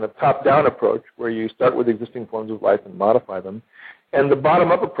this kind of top-down approach where you start with existing forms of life and modify them. And the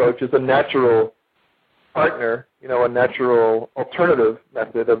bottom-up approach is a natural partner, a natural alternative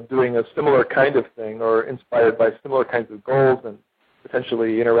method of doing a similar kind of thing or inspired by similar kinds of goals and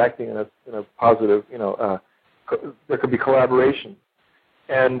potentially interacting in a positive, there could be collaboration.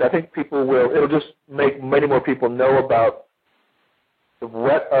 And I think it'll just make many more people know about the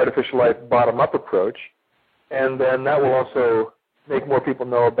wet artificial life bottom-up approach, and then that will also make more people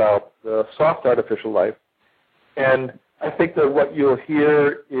know about the soft artificial life. And I think that what you'll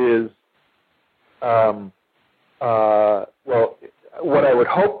hear is, what I would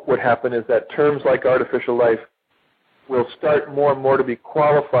hope would happen is that terms like artificial life will start more and more to be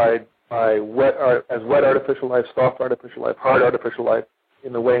qualified by wet artificial life, soft artificial life, hard artificial life,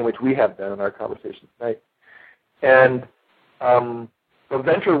 in the way in which we have been in our conversation tonight. And the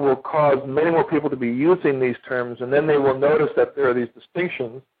Venter will cause many more people to be using these terms, and then they will notice that there are these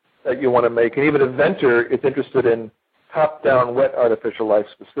distinctions that you want to make. And even if Venter is interested in top-down wet artificial life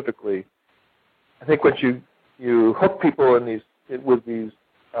specifically, I think once you hook people in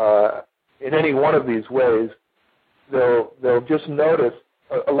any one of these ways, they'll just notice,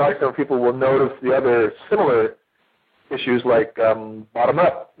 a large number of people will notice the other similar issues like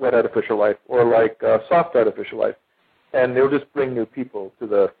bottom-up wet artificial life or like soft artificial life, and they'll just bring new people to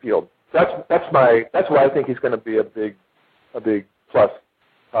the field. That's why I think he's going to be a big plus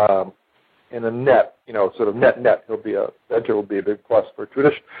in a net, sort of net. Venter will be a big plus for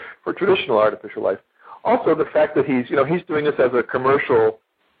traditional artificial life. Also, the fact that he's doing this as a commercial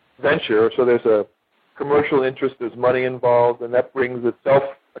venture, so there's a commercial interest, there's money involved, and that brings itself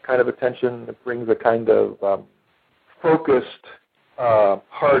a kind of attention. It brings a kind of focused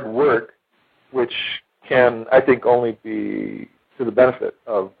hard work, which can, I think, only be to the benefit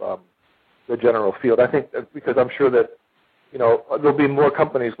of the general field. I think that because I'm sure that there'll be more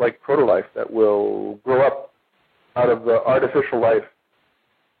companies like Protolife that will grow up out of the artificial life.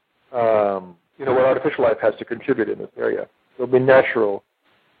 What artificial life has to contribute in this area. There'll be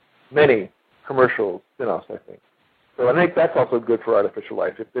many commercial spin-offs, I think. So I think that's also good for artificial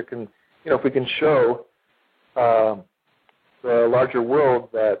life. If we can show the larger world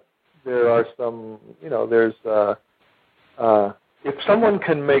that there are some, if someone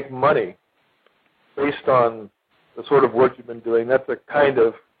can make money based on the sort of work you've been doing, that's a kind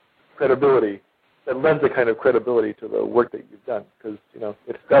of credibility, that lends a kind of credibility to the work that you've done, because it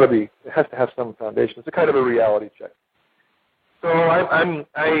has to have some foundation. It's a kind of a reality check. So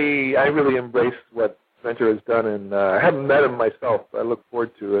I really embrace what Venter has done, and I haven't met him myself. I look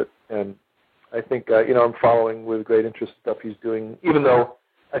forward to it, and I think I'm following with great interest stuff he's doing. Even though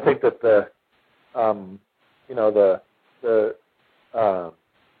I think that the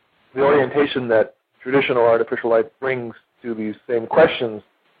orientation that traditional artificial life brings to these same questions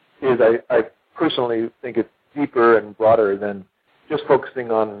is, I personally think it's deeper and broader than just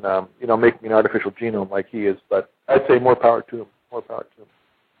focusing on making an artificial genome like he is. But I'd say more power to him. More power to him.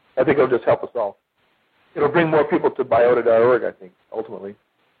 I think it'll just help us all. It'll bring more people to biota.org, I think, ultimately.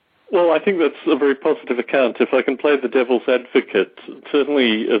 Well, I think that's a very positive account. If I can play the devil's advocate,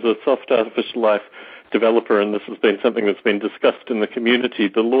 certainly as a soft artificial life developer, and this has been something that's been discussed in the community,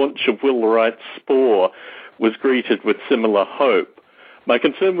 the launch of Will Wright's Spore was greeted with similar hope. My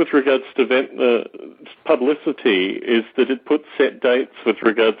concern with regards to publicity is that it puts set dates with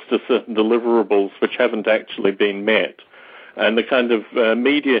regards to certain deliverables which haven't actually been met. And the kind of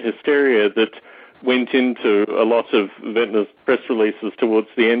media hysteria that went into a lot of Ventnor's press releases towards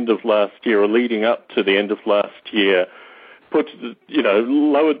the end of last year or leading up to the end of last year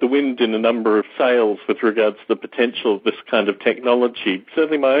lowered the wind in a number of sails with regards to the potential of this kind of technology.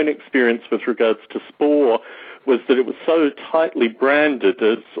 Certainly my own experience with regards to Spore was that it was so tightly branded,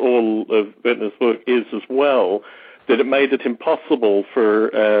 as all of Ventnor's work is as well, that it made it impossible for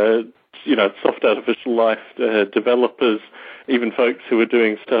soft artificial life developers, even folks who are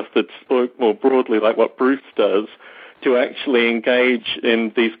doing stuff that spoke more broadly like what Bruce does, to actually engage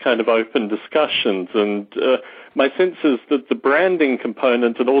in these kind of open discussions. And my sense is that the branding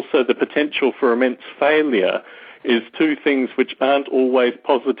component and also the potential for immense failure is two things which aren't always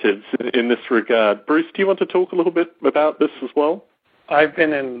positives in this regard. Bruce, do you want to talk a little bit about this as well? I've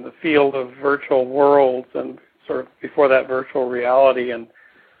been in the field of virtual worlds and sort of before that virtual reality, and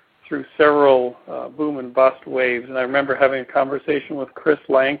through several boom and bust waves. And I remember having a conversation with Chris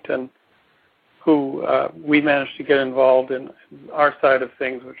Langton, who we managed to get involved in our side of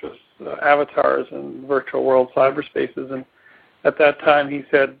things, which was avatars and virtual world cyberspaces. And at that time he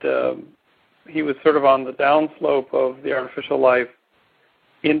said he was sort of on the downslope of the artificial life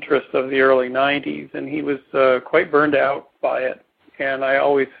interest of the early 90s, and he was quite burned out by it. And I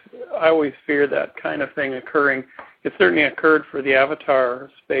always fear that kind of thing occurring. It certainly occurred for the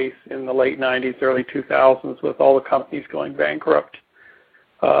avatar space in the late 90s, early 2000s, with all the companies going bankrupt.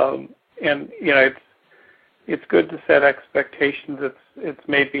 It's good to set expectations. It's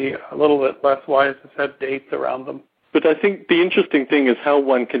maybe a little bit less wise to set dates around them. But I think the interesting thing is how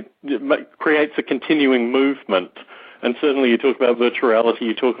one creates a continuing movement. And certainly you talk about virtuality,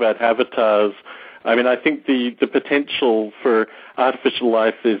 you talk about avatars. I mean, I think the potential for artificial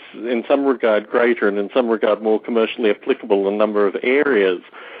life is in some regard greater and in some regard more commercially applicable in a number of areas.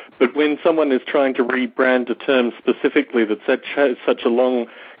 But when someone is trying to rebrand a term specifically that has such a long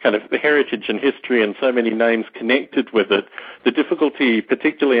kind of heritage and history and so many names connected with it, the difficulty,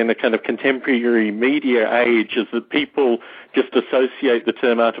 particularly in a kind of contemporary media age, is that people just associate the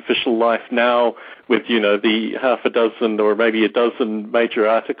term artificial life now with, the half a dozen or maybe a dozen major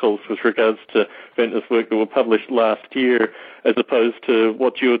articles with regards to Ventnor's work that were published last year, as opposed to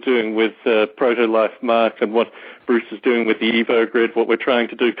what you're doing with Proto-Life Mark and what Bruce is doing with the EvoGrid, what we're trying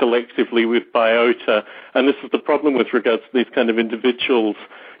to do collectively with Biota. And this is the problem with regards to these kind of individuals,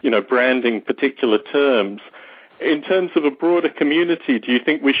 branding particular terms. In terms of a broader community, do you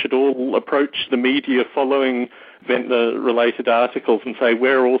think we should all approach the media following Ventnor-related articles and say,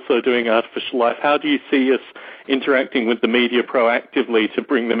 we're also doing artificial life? How do you see us interacting with the media proactively to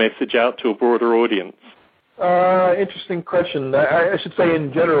bring the message out to a broader audience? Interesting question. I should say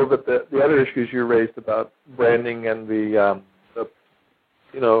in general that the other issues you raised about branding and the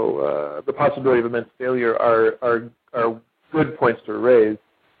possibility of immense failure are good points to raise.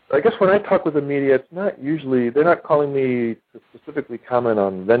 I guess when I talk with the media, they're not calling me to specifically comment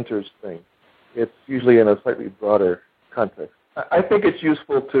on Venter's thing. It's usually in a slightly broader context. I think it's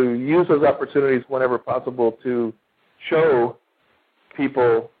useful to use those opportunities whenever possible to show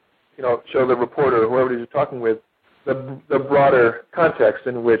people, show the reporter, whoever you're talking with, the broader context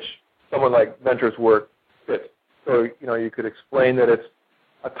in which someone like Venter's work fits. So, you could explain that it's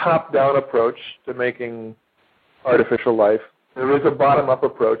a top-down approach to making artificial life. There is a bottom-up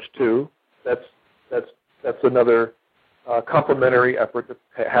approach too. That's another complementary effort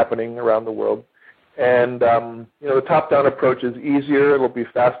that's happening around the world. And the top-down approach is easier. It'll be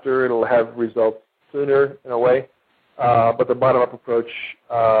faster. It'll have results sooner in a way. But the bottom-up approach,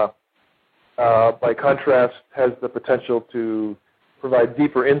 by contrast, has the potential to provide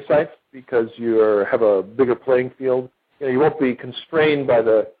deeper insights because you have a bigger playing field. You won't be constrained by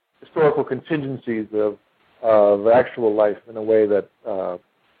the historical contingencies of actual life in a way that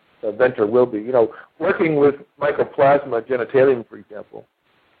the Venture will be. Working with Mycoplasma genitalium, for example,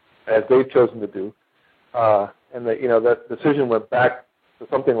 as they've chosen to do, and that decision went back to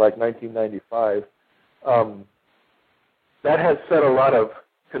something like 1995. That has set a lot of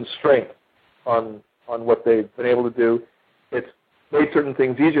constraint on what they've been able to do. It's made certain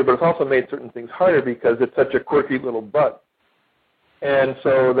things easier, but it's also made certain things harder because it's such a quirky little bug. And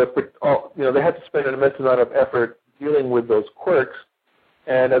so they had to spend an immense amount of effort dealing with those quirks,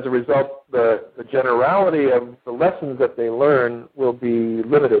 and as a result, the generality of the lessons that they learn will be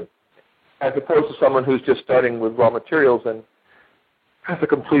limited, as opposed to someone who's just starting with raw materials and has a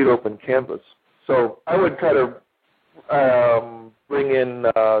complete open canvas. So I would try to bring in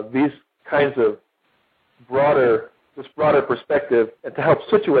these kinds of broader perspective and to help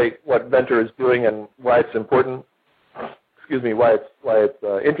situate what Venture is doing and why it's important. Why it's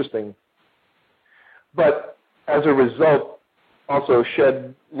interesting. But as a result, also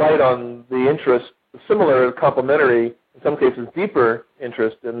shed light on the interest, similar, complementary, in some cases deeper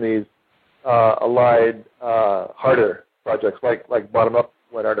interest in these allied, harder projects like bottom-up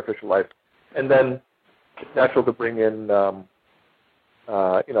Wide Artificial Life. And then it's natural to bring in,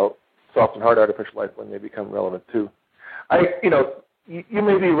 soft and hard artificial life when they become relevant too. You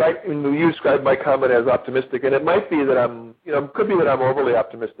may be right when you describe my comment as optimistic, and it might be that could be that I'm overly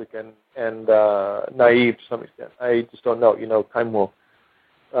optimistic and naive to some extent. I just don't know. Time will.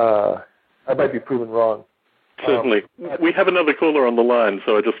 I might be proven wrong. Certainly. We have another caller on the line,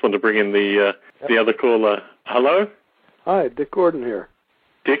 so I just want to bring in the other caller. Hello? Hi, Dick Gordon here.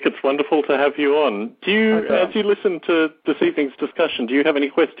 Dick, it's wonderful to have you on. As you listen to this evening's discussion, do you have any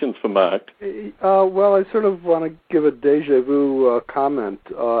questions for Mark? Well, I sort of want to give a deja vu comment.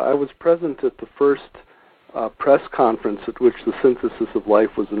 I was present at the first press conference at which the synthesis of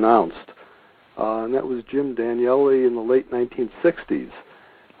life was announced, and that was Jim Danieli in the late 1960s.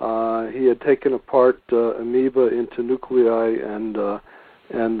 He had taken apart amoeba into nuclei and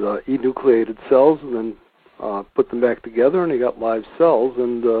enucleated cells, and then put them back together, and he got live cells.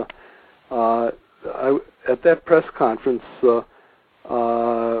 And at that press conference,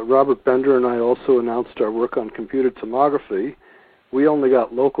 Robert Bender and I also announced our work on computer tomography. We only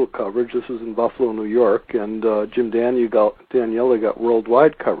got local coverage. This was in Buffalo, New York, and Jim Danieli got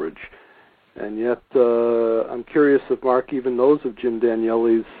worldwide coverage. And yet, I'm curious if Mark even knows of Jim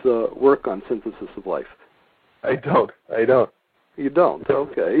Danieli's work on synthesis of life. I don't. You don't?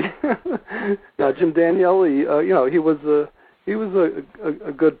 Okay. Now, Jim Danieli, he was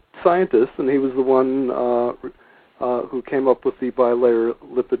a good scientist, and he was the one who came up with the bilayer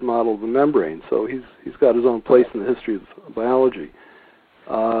lipid model of the membrane. So he's got his own place in the history of biology.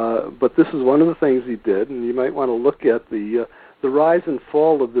 But this is one of the things he did, and you might want to look at the rise and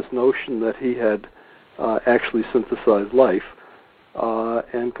fall of this notion that he had actually synthesized life,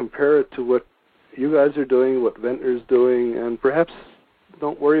 and compare it to what you guys are doing, what Ventnor's doing, and perhaps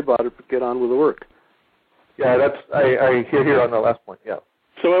don't worry about it, but get on with the work. Yeah, I hear here on the last point, yeah.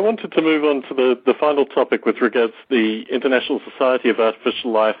 So I wanted to move on to the final topic with regards to the International Society of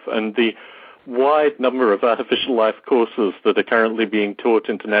Artificial Life and the wide number of artificial life courses that are currently being taught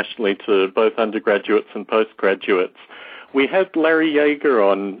internationally to both undergraduates and postgraduates. We had Larry Yeager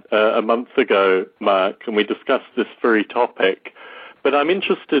on a month ago, Mark, and we discussed this very topic. But I'm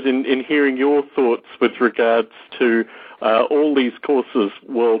interested in hearing your thoughts with regards to all these courses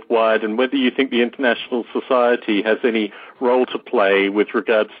worldwide and whether you think the International Society has any role to play with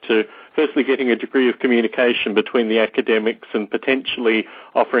regards to, firstly, getting a degree of communication between the academics and potentially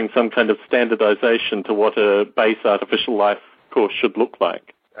offering some kind of standardization to what a base artificial life course should look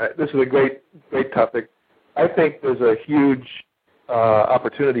like. This is a great topic. I think there's a huge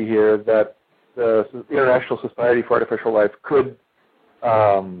opportunity here that the International Society for Artificial Life could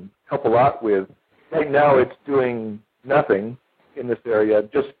help a lot with. Right now it's doing nothing in this area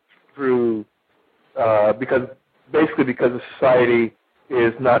just through because the society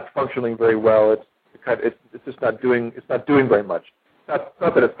is not functioning very well. It's just not doing very much. Not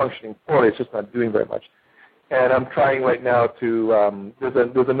that it's functioning poorly, it's just not doing very much. And I'm trying right now to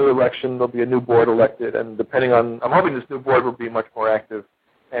there's a new election, there'll be a new board elected, and I'm hoping this new board will be much more active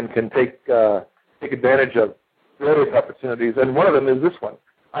and can take advantage of various opportunities, and one of them is this one.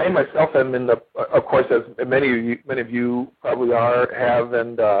 I myself am of course, as many of you probably have,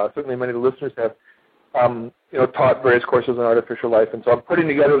 and certainly many of the listeners have, taught various courses on artificial life, and so I'm putting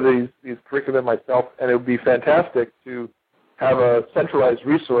together these curriculum myself, and it would be fantastic to have a centralized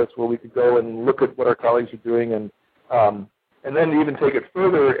resource where we could go and look at what our colleagues are doing and and then even take it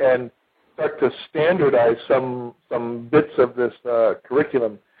further and start to standardize some bits of this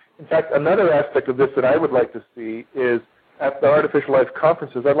curriculum. In fact, another aspect of this that I would like to see is at the Artificial Life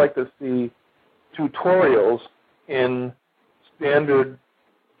conferences, I'd like to see tutorials in standard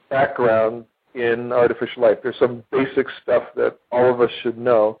background in artificial life. There's some basic stuff that all of us should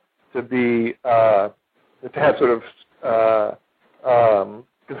know to be to have sort of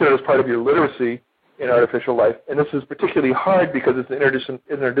considered as part of your literacy in artificial life. And this is particularly hard because it's an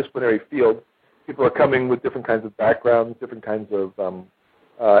interdisciplinary field. People are coming with different kinds of backgrounds, different kinds of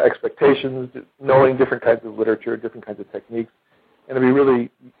expectations, knowing different kinds of literature, different kinds of techniques. And it'd be really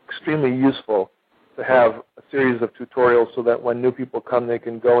extremely useful to have a series of tutorials so that when new people come, they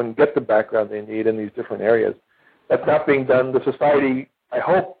can go and get the background they need in these different areas. That's not being done. The society, I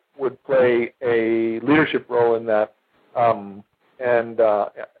hope, would play a leadership role in that, and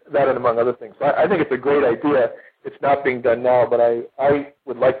that and among other things. So I think it's a great idea. It's not being done now, but I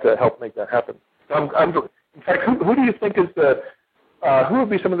would like to help make that happen. In fact, who do you think is who would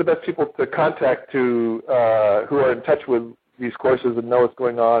be some of the best people to contact who are in touch with these courses and know what's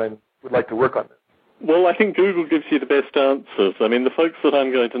going on and would like to work on this? Well, I think Google gives you the best answers. I mean, the folks that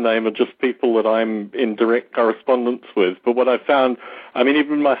I'm going to name are just people that I'm in direct correspondence with. But what I've found, I mean,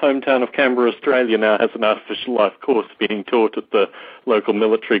 even my hometown of Canberra, Australia now has an artificial life course being taught at the local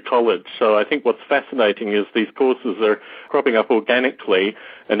military college. So I think what's fascinating is these courses are cropping up organically,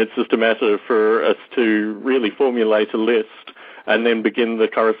 and it's just a matter for us to really formulate a list and then begin the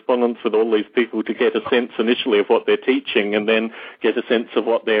correspondence with all these people to get a sense initially of what they're teaching and then get a sense of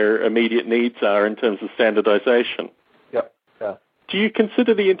what their immediate needs are in terms of standardization. Yep. Yeah. Do you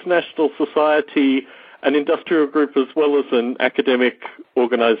consider the International Society an industrial group as well as an academic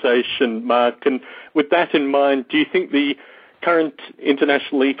organization, Mark? And with that in mind, do you think the current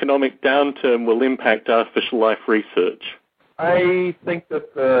international economic downturn will impact artificial life research? I think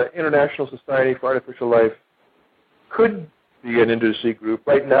that the International Society for Artificial Life could be an industry group.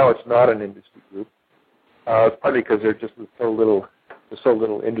 Right now, it's not an industry group. It's partly because there's so little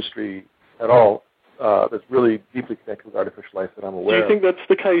industry at all that's really deeply connected with artificial life that I'm aware of. Do you think that's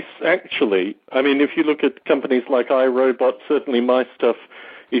the case, actually? I mean, if you look at companies like iRobot, certainly my stuff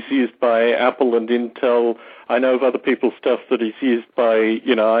is used by Apple and Intel. I know of other people's stuff that is used by,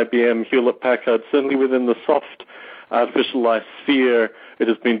 IBM, Hewlett-Packard. Certainly within the soft artificial life sphere, it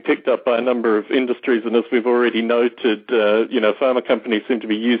has been picked up by a number of industries, and as we've already noted, pharma companies seem to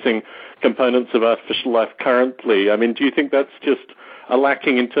be using components of artificial life currently. I mean, do you think that's just a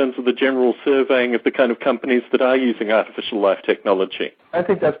lacking in terms of the general surveying of the kind of companies that are using artificial life technology? I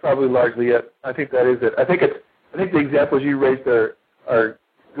think that's probably largely it. I think that is it. I think the examples you raised are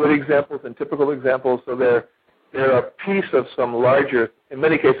good examples and typical examples. So they're a piece of some larger. In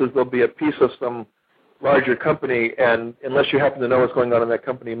many cases, they'll be a piece of some larger company, and unless you happen to know what's going on in that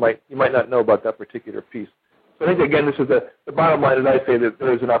company, you might not know about that particular piece. So I think, again, this is the bottom line is I say that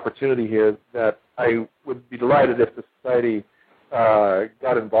there is an opportunity here that I would be delighted if the society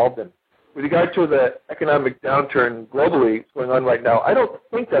got involved in. With regard to the economic downturn globally going on right now, I don't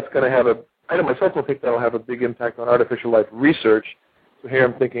think that's going to have I myself don't think that will have a big impact on artificial life research. So here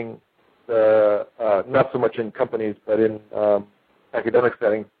I'm thinking not so much in companies, but in academic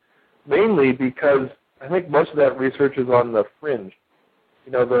settings, mainly because I think most of that research is on the fringe.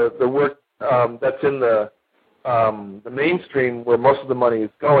 The work that's in the mainstream where most of the money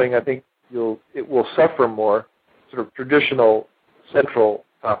is going, I think it will suffer more. Sort of traditional central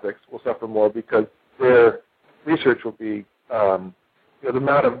topics will suffer more because their research will be, the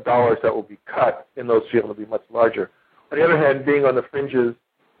amount of dollars that will be cut in those fields will be much larger. On the other hand, being on the fringes,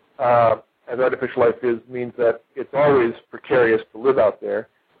 as artificial life is, means that it's always precarious to live out there.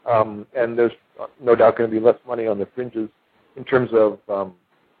 And there's no doubt going to be less money on the fringes in terms of the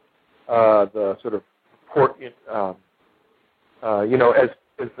sort of port. As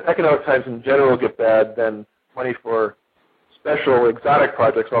the economic times in general get bad, then money for special exotic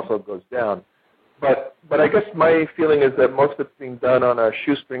projects also goes down. But I guess my feeling is that most of it's being done on a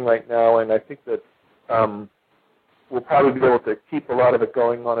shoestring right now, and I think that we'll probably be able to keep a lot of it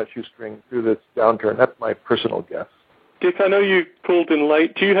going on a shoestring through this downturn. That's my personal guess. Dick, I know you called in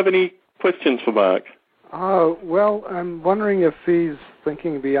late. Do you have any questions for Mark? Well, I'm wondering if he's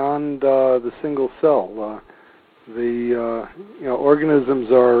thinking beyond the single cell.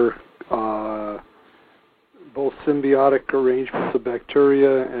 Organisms are both symbiotic arrangements of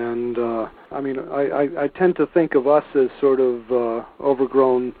bacteria, and I tend to think of us as sort of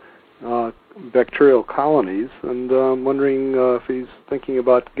overgrown bacterial colonies, and I'm wondering if he's thinking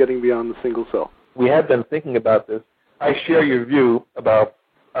about getting beyond the single cell. We have been thinking about this. I share your view about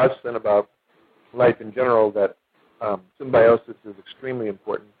us and about life in general that symbiosis is extremely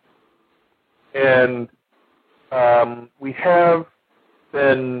important. And we have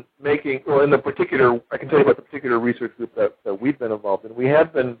been making, well, in the particular, I can tell you about the particular research group that we've been involved in. We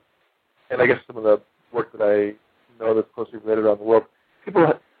have been, and I guess some of the work that I know that's closely related around the world,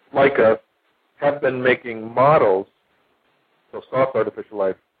 people like us have been making models, so soft artificial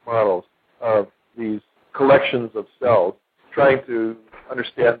life models of these collections of cells, trying to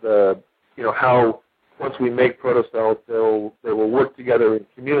understand how once we make protocells, they will work together in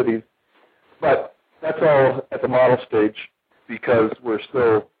communities. But that's all at the model stage because we're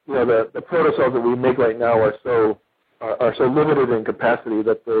still, the protocells that we make right now are so limited in capacity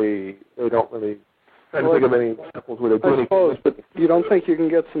that they don't really try to think of any examples where they do anything. Suppose, but you don't think you can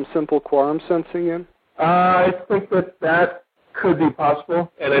get some simple quorum sensing in? I think that could be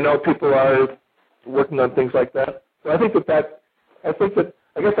possible, and I know people are working on things like that. So I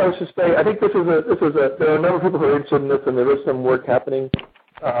guess I was just saying, I think there are a number of people who are interested in this, and there is some work happening,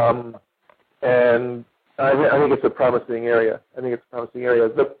 and I think it's a promising area. The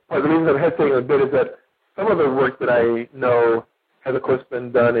reason I'm hesitating a bit is that some of the work that I know has, of course, is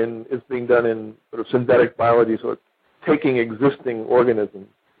being done in sort of synthetic biology, so it's taking existing organisms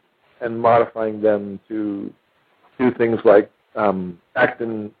and modifying them to do things like act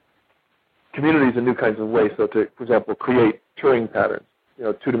in communities in new kinds of ways. So to, for example, create Turing patterns,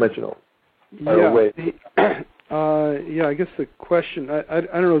 two-dimensional ways. I guess the question, I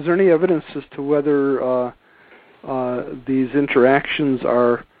don't know, is there any evidence as to whether these interactions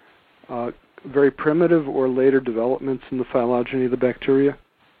are very primitive or later developments in the phylogeny of the bacteria?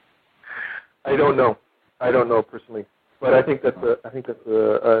 I don't know personally, but I think that's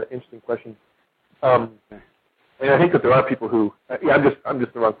an interesting question. And I think that there are people who, I'm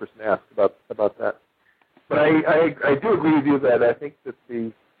just the wrong person to ask about that. But I do agree with you that I think that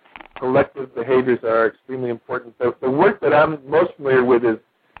the collective behaviors are extremely important. The work that I'm most familiar with is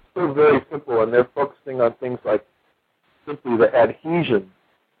still very simple, and they're focusing on things like simply the adhesion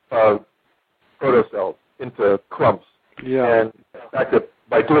of protocells into clumps. Yeah. And the fact that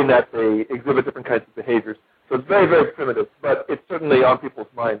by doing that they exhibit different kinds of behaviors. So it's very, very primitive, but it's certainly on people's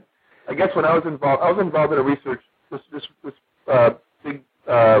minds. I guess when I was involved in a research, this big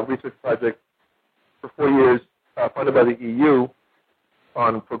research project for 4 years funded by the EU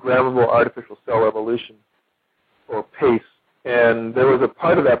on programmable artificial cell evolution, or PACE, and there was a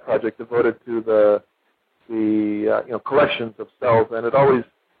part of that project devoted to the collections of cells, and it always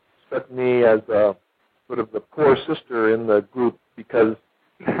struck me as sort of the poor sister in the group because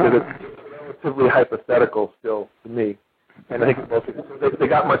it's relatively hypothetical still to me. And I think they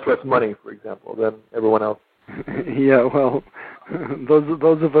got much less money, for example, than everyone else. Yeah, well,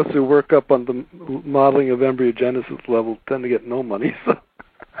 those of us who work up on the modeling of embryogenesis level tend to get no money, so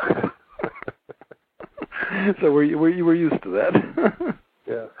so we're used to that.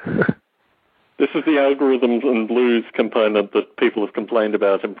 Yeah. This is the algorithms and blues component that people have complained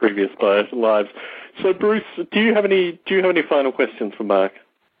about in previous lives. So, Bruce, do you have any final questions for Mark?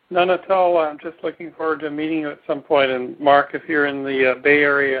 None at all. I'm just looking forward to meeting you at some point. And Mark, if you're in the Bay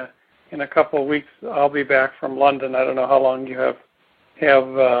Area in a couple of weeks, I'll be back from London. I don't know how long you have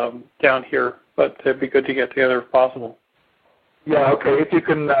down here, but it'd be good to get together if possible. Yeah. Okay. If you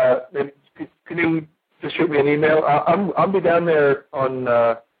can you just shoot me an email? I'll be down there on.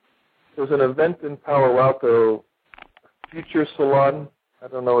 There's an event in Palo Alto, Future Salon. I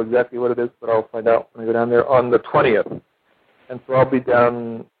don't know exactly what it is, but I'll find out when I go down there on the 20th. And so I'll be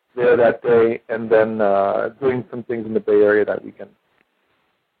down there that day, and then doing some things in the Bay Area that weekend.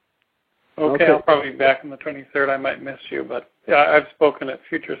 Okay, I'll probably be back on the 23rd. I might miss you, but yeah, I've spoken at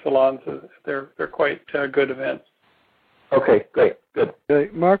Future Salons. They're quite good events. Okay, great, good. Okay,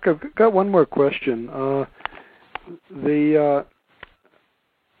 Mark, I've got one more question. I've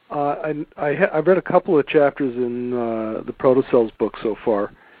read a couple of chapters in the Protocells book so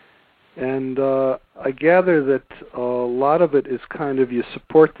far, and I gather that a lot of it is kind of you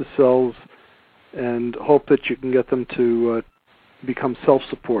support the cells and hope that you can get them to become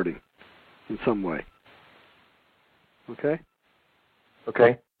self-supporting in some way. Okay?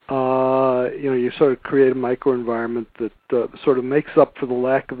 Okay. You sort of create a microenvironment that sort of makes up for the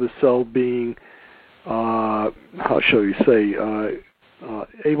lack of the cell being, how shall you say,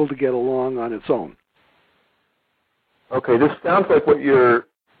 able to get along on its own. Okay, this sounds like what you're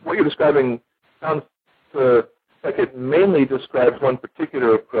describing sounds like it mainly describes one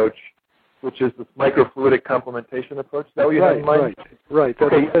particular approach, which is this microfluidic complementation approach. Is that what you have in mind? Right.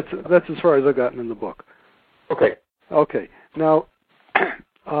 That's as far as I've gotten in the book. Okay. Okay. Now,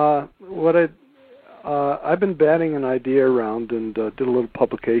 what I've been batting an idea around and did a little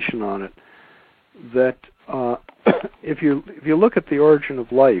publication on it that if you look at the origin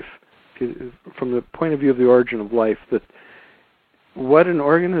of life, from the point of view of the origin of life, that what an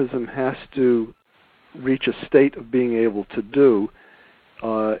organism has to reach a state of being able to do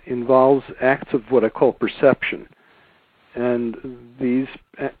involves acts of what I call perception. And these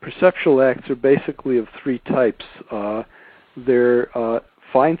perceptual acts are basically of three types. They're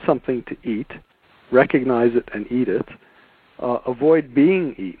find something to eat, recognize it and eat it, avoid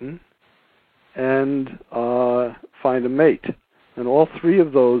being eaten, and find a mate. And all three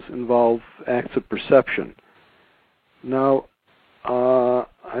of those involve acts of perception. Now,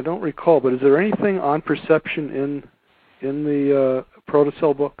 I don't recall, but is there anything on perception in the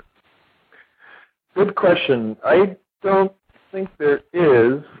Protocell book? Good question. I don't think there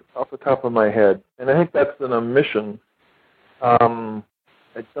is off the top of my head, and I think that's an omission.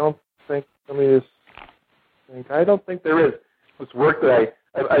 I don't think. Let me just think. I don't think there is. This work that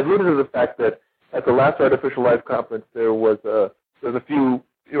I alluded to the fact that at the last Artificial Life conference there were a few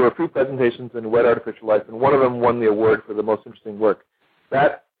presentations in Wet Artificial Life, and one of them won the award for the most interesting work.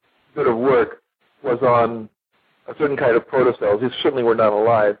 That bit of work was on a certain kind of protocells. These certainly were not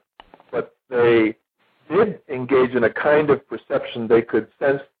alive, but they did engage in a kind of perception. They could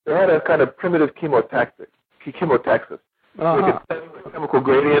sense. They had a kind of primitive chemotaxis. They could sense a chemical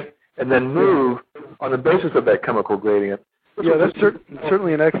gradient and then move on the basis of that chemical gradient. Yeah, that's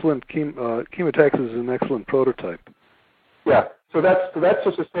certainly an excellent chemotaxis is an excellent prototype. Yeah, so that's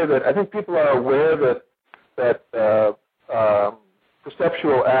just to say that I think people are aware that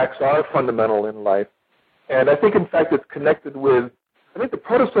perceptual acts are fundamental in life, and I think in fact it's connected with. I think the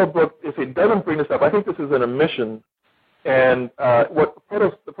Protocell book, if it doesn't bring this up, I think this is an omission, and what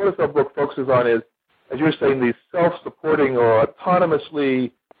the Protocell book focuses on is, as you're saying, these self-supporting or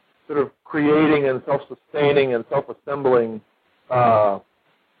autonomously sort of creating and self-sustaining and self-assembling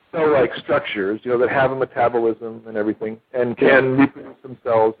cell-like structures, that have a metabolism and everything, and can reproduce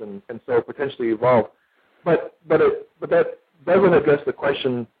themselves and so potentially evolve. But that doesn't address the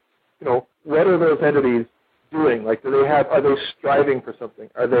question, what are those entities doing? Like, are they striving for something?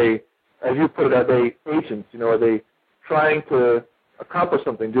 Are they, as you put it, are they agents? Are they trying to accomplish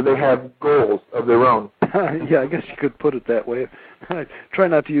something? Do they have goals of their own? Yeah, I guess you could put it that way. I try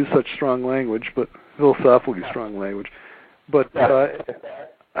not to use such strong language, but philosophically strong language. But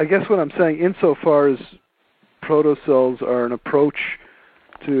I guess what I'm saying, insofar as protocells are an approach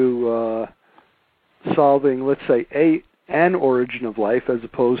to solving, let's say, an origin of life as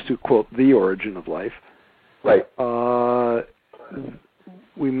opposed to, quote, the origin of life, right.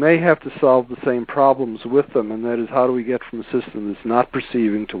 We may have to solve the same problems with them, and that is, how do we get from a system that's not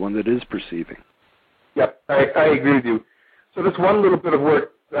perceiving to one that is perceiving? Yep, I agree with you. So this one little bit of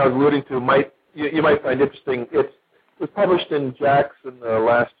work that I was alluding to you might find interesting. It was published in JACS in the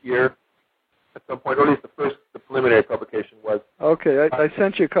last year at some point, or at least the preliminary publication was. Okay, I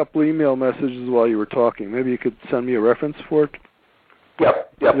sent you a couple email messages while you were talking. Maybe you could send me a reference for it?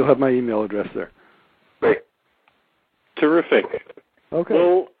 Yep. You'll have my email address there. Great. Terrific. Okay.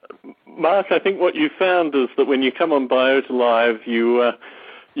 Well, Mark, I think what you found is that when you come on Biota Live, you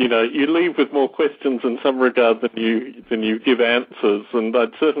leave with more questions in some regard than you give answers, and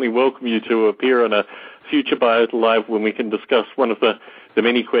I'd certainly welcome you to appear on a future Biota Live when we can discuss one of the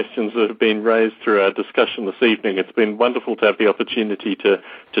many questions that have been raised through our discussion this evening. It's been wonderful to have the opportunity to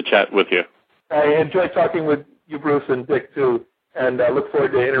chat with you. I enjoyed talking with you, Bruce, and Dick, too, and I look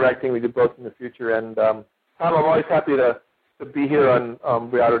forward to interacting with you both in the future. And Tom, I'm always happy to be here on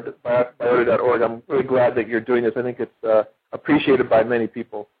biota.org. I'm really glad that you're doing this. I think it's appreciated by many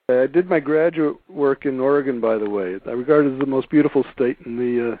people. I did my graduate work in Oregon, by the way. I regard it as the most beautiful state in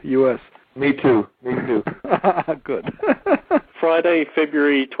the U.S. Me too. Good. Friday,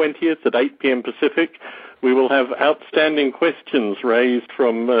 February 20th at 8 p.m. Pacific, we will have outstanding questions raised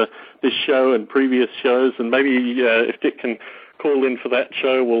from this show and previous shows, and maybe if Dick can call in for that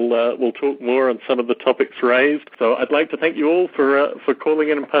show, we'll talk more on some of the topics raised. So I'd like to thank you all for calling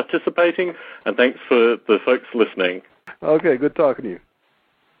in and participating, and thanks for the folks listening. Okay, good talking to you.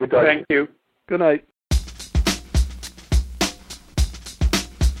 Good talking. Thank you. Good night.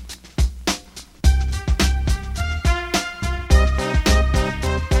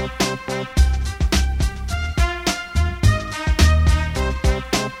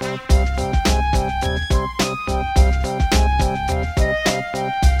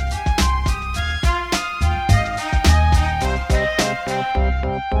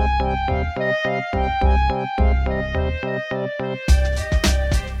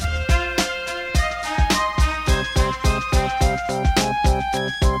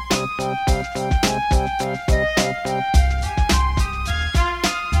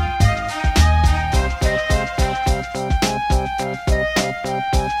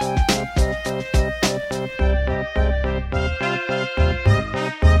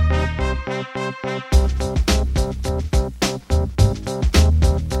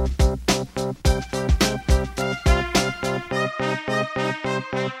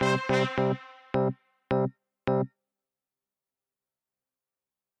 Bye.